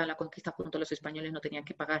participado en la conquista junto a los españoles no tenían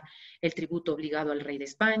que pagar el tributo obligado al rey de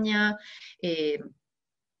España.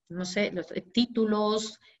 no sé, los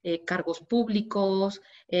títulos, cargos públicos,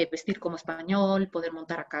 vestir como español, poder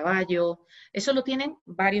montar a caballo. Eso lo tienen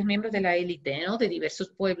varios miembros de la élite, ¿no? De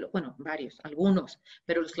diversos pueblos, bueno, varios, algunos,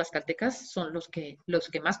 pero los tlaxcaltecas son los que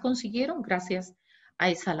más consiguieron gracias a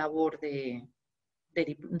esa labor de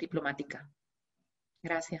diplomática.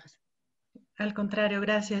 Gracias. Al contrario,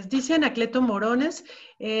 gracias. Dice Anacleto Morones,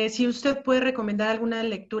 si usted puede recomendar alguna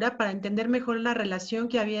lectura para entender mejor la relación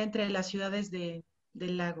que había entre las ciudades del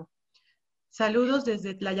lago. Saludos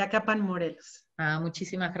desde Tlayacapan, Morelos.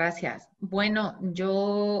 Muchísimas gracias. Bueno,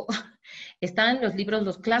 están los libros,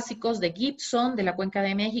 los clásicos de Gibson, de la Cuenca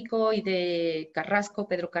de México y de Carrasco,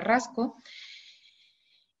 Pedro Carrasco.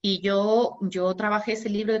 Y yo trabajé ese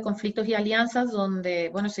libro de conflictos y alianzas donde,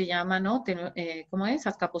 bueno, se llama, ¿no? ¿Cómo es?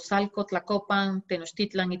 Azcapotzalco, Tlacopan,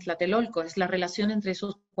 Tenochtitlan y Tlatelolco. Es la relación entre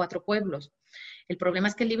esos 4 pueblos. El problema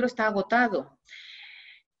es que el libro está agotado.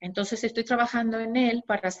 Entonces estoy trabajando en él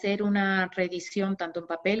para hacer una reedición tanto en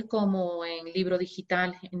papel como en libro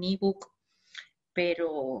digital, en ebook,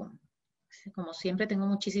 pero como siempre tengo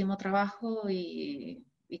muchísimo trabajo y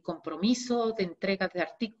compromiso de entrega de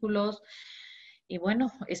artículos. Y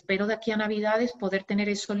bueno, espero de aquí a Navidades poder tener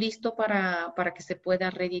eso listo para que se pueda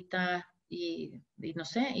reeditar y no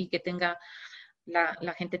sé, y que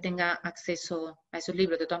la gente tenga acceso a esos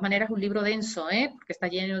libros. De todas maneras, es un libro denso, porque está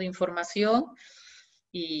lleno de información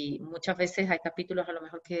y muchas veces hay capítulos a lo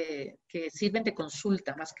mejor que sirven de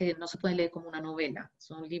consulta, más que no se pueden leer como una novela.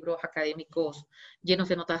 Son libros académicos llenos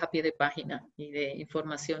de notas a pie de página y de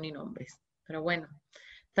información y nombres. Pero bueno,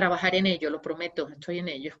 trabajaré en ello, lo prometo, estoy en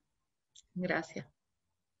ello. Gracias.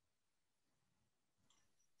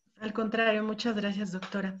 Al contrario, muchas gracias,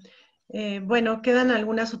 doctora. Bueno, quedan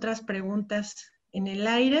algunas otras preguntas en el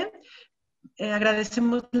aire.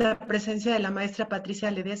 Agradecemos la presencia de la maestra Patricia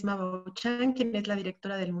Ledesma Bauchan, quien es la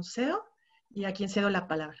directora del museo, y a quien cedo la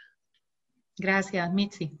palabra. Gracias,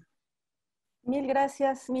 Mitzi. Mil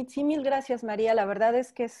gracias, Mitzi. Mil gracias, María. La verdad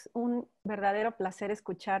es que es un verdadero placer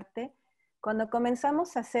escucharte. Cuando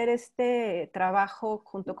comenzamos a hacer este trabajo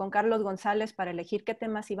junto con Carlos González para elegir qué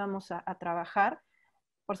temas íbamos a trabajar,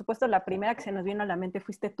 por supuesto, la primera que se nos vino a la mente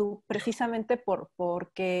fuiste tú, precisamente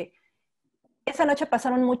porque esa noche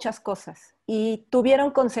pasaron muchas cosas y tuvieron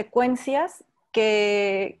consecuencias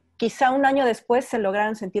que quizá un año después se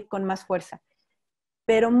lograron sentir con más fuerza.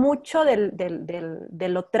 Pero mucho de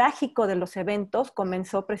lo trágico de los eventos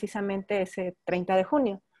comenzó precisamente ese 30 de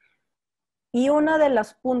junio. Y uno de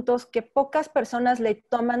los puntos que pocas personas le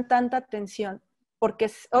toman tanta atención, porque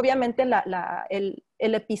es, obviamente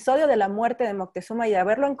el episodio de la muerte de Moctezuma y de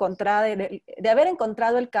haberlo encontrado, de haber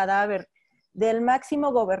encontrado el cadáver del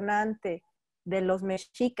máximo gobernante de los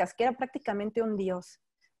mexicas, que era prácticamente un dios,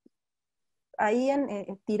 ahí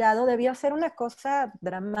tirado, debió ser una cosa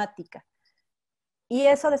dramática. Y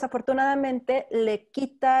eso desafortunadamente le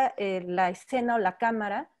quita la escena o la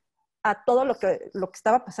cámara a todo lo que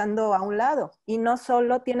estaba pasando a un lado. Y no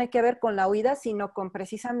solo tiene que ver con la huida, sino con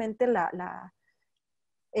precisamente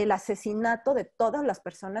el asesinato de todas las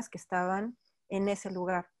personas que estaban en ese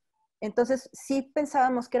lugar. Entonces, sí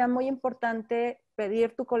pensábamos que era muy importante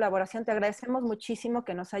pedir tu colaboración. Te agradecemos muchísimo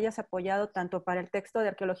que nos hayas apoyado tanto para el texto de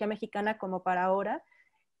Arqueología Mexicana como para ahora.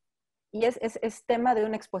 Y es tema de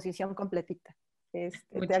una exposición completita.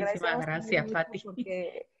 Muchísimas gracias, Pati.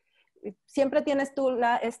 Porque siempre tienes tú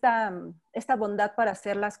esta bondad para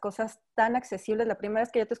hacer las cosas tan accesibles. La primera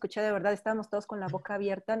vez que yo te escuché, de verdad, estábamos todos con la boca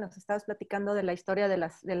abierta. Nos estabas platicando de la historia de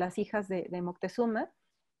las hijas de Moctezuma.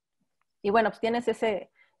 Y bueno, pues tienes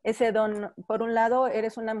ese don. Por un lado,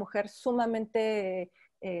 eres una mujer sumamente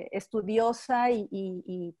estudiosa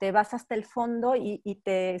y te vas hasta el fondo y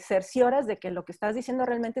te cercioras de que lo que estás diciendo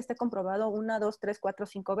realmente esté comprobado 1, 2, 3, 4,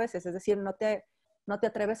 5 veces. Es decir, no te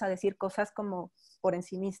atreves a decir cosas como por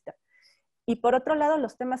encimista. Y por otro lado,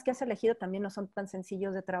 los temas que has elegido también no son tan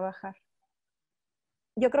sencillos de trabajar.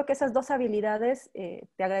 Yo creo que esas dos habilidades,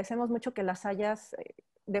 te agradecemos mucho que las hayas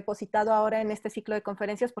depositado ahora en este ciclo de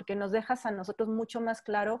conferencias, porque nos dejas a nosotros mucho más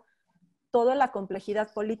claro toda la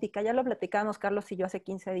complejidad política. Ya lo platicábamos Carlos y yo hace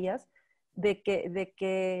 15 días, de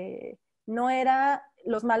que no era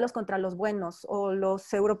los malos contra los buenos o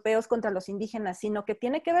los europeos contra los indígenas, sino que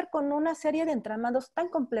tiene que ver con una serie de entramados tan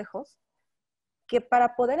complejos que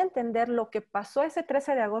para poder entender lo que pasó ese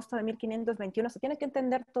 13 de agosto de 1521 se tiene que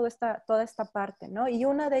entender toda esta parte, ¿no? Y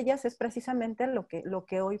una de ellas es precisamente lo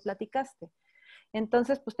que hoy platicaste.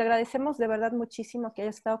 Entonces, pues te agradecemos de verdad muchísimo que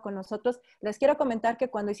hayas estado con nosotros. Les quiero comentar que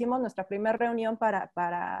cuando hicimos nuestra primera reunión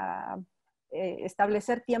para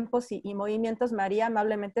establecer tiempos y movimientos, María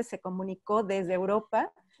amablemente se comunicó desde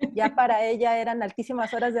Europa. Ya para ella eran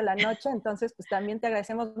altísimas horas de la noche, entonces pues también te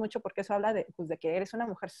agradecemos mucho porque eso habla pues, de que eres una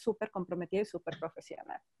mujer súper comprometida y súper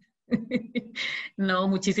profesional. No,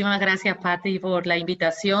 muchísimas gracias, Patti, por la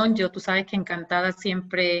invitación. Tú sabes que encantada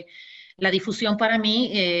siempre. La difusión para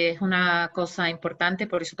mí es una cosa importante,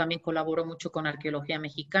 por eso también colaboro mucho con Arqueología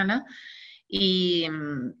Mexicana. Y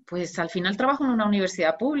pues al final trabajo en una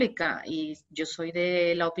universidad pública y yo soy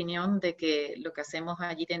de la opinión de que lo que hacemos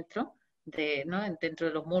allí dentro, ¿no? Dentro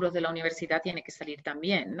de los muros de la universidad tiene que salir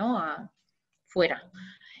también, ¿no? Fuera.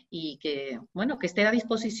 Y que, bueno, que esté a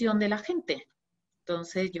disposición de la gente.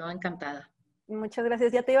 Entonces, yo encantada. Muchas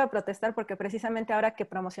gracias. Ya te iba a protestar porque precisamente ahora que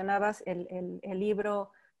promocionabas el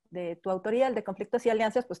libro de tu autoría, el de Conflictos y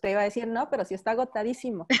Alianzas, pues te iba a decir, no, pero sí está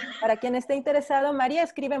agotadísimo. Para quien esté interesado, María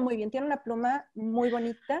escribe muy bien, tiene una pluma muy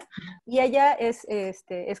bonita y ella es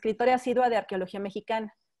escritora asidua de arqueología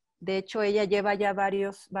mexicana. De hecho, ella lleva ya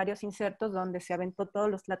varios insertos donde se aventó todos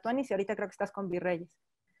los tlatoanis y ahorita creo que estás con virreyes.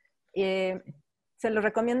 Se lo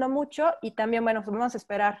recomiendo mucho y también, bueno, pues vamos a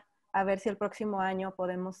esperar a ver si el próximo año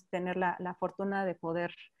podemos tener la fortuna de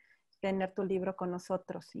poder tener tu libro con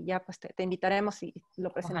nosotros. Y ya pues te invitaremos y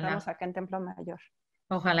lo presentamos acá en Templo Mayor.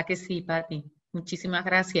 Ojalá que sí, Patti. Muchísimas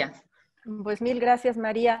gracias. Pues mil gracias,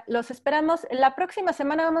 María. Los esperamos. La próxima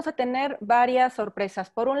semana vamos a tener varias sorpresas.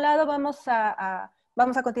 Por un lado, vamos a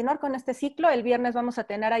continuar con este ciclo. El viernes vamos a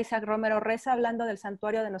tener a Isaac Romero Reza hablando del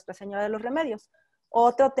santuario de Nuestra Señora de los Remedios.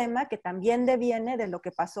 Otro tema que también deviene de lo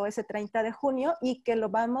que pasó ese 30 de junio y que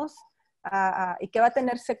y que va a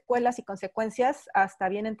tener secuelas y consecuencias hasta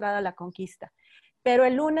bien entrada la conquista. Pero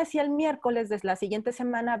el lunes y el miércoles de la siguiente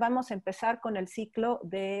semana vamos a empezar con el ciclo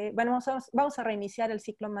vamos a reiniciar el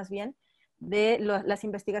ciclo más bien de las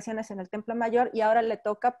investigaciones en el Templo Mayor y ahora le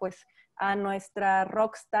toca pues a nuestra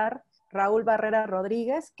rockstar Raúl Barrera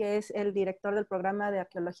Rodríguez, que es el director del programa de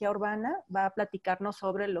arqueología urbana, va a platicarnos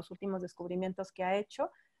sobre los últimos descubrimientos que ha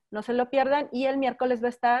hecho. No se lo pierdan. Y el miércoles va a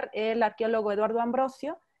estar el arqueólogo Eduardo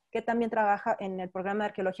Ambrosio, que también trabaja en el programa de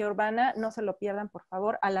arqueología urbana. No se lo pierdan, por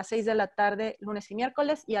favor, a las 6 de la tarde, lunes y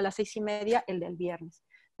miércoles, y a las 6:30 el del viernes.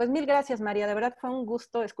 Pues mil gracias, María. De verdad fue un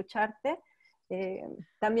gusto escucharte,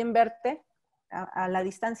 también verte a la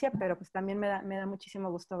distancia, pero pues también me da muchísimo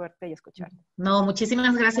gusto verte y escucharte. No,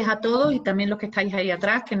 muchísimas gracias a todos y también los que estáis ahí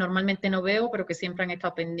atrás, que normalmente no veo, pero que siempre han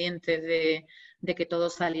estado pendientes de que todo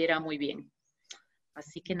saliera muy bien.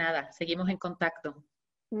 Así que nada, seguimos en contacto.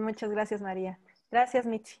 Muchas gracias, María. Gracias,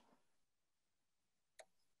 Michi.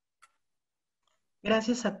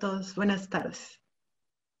 Gracias a todos. Buenas tardes.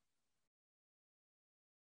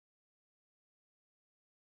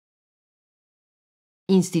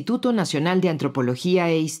 Instituto Nacional de Antropología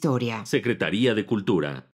e Historia. Secretaría de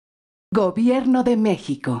Cultura. Gobierno de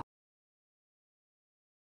México.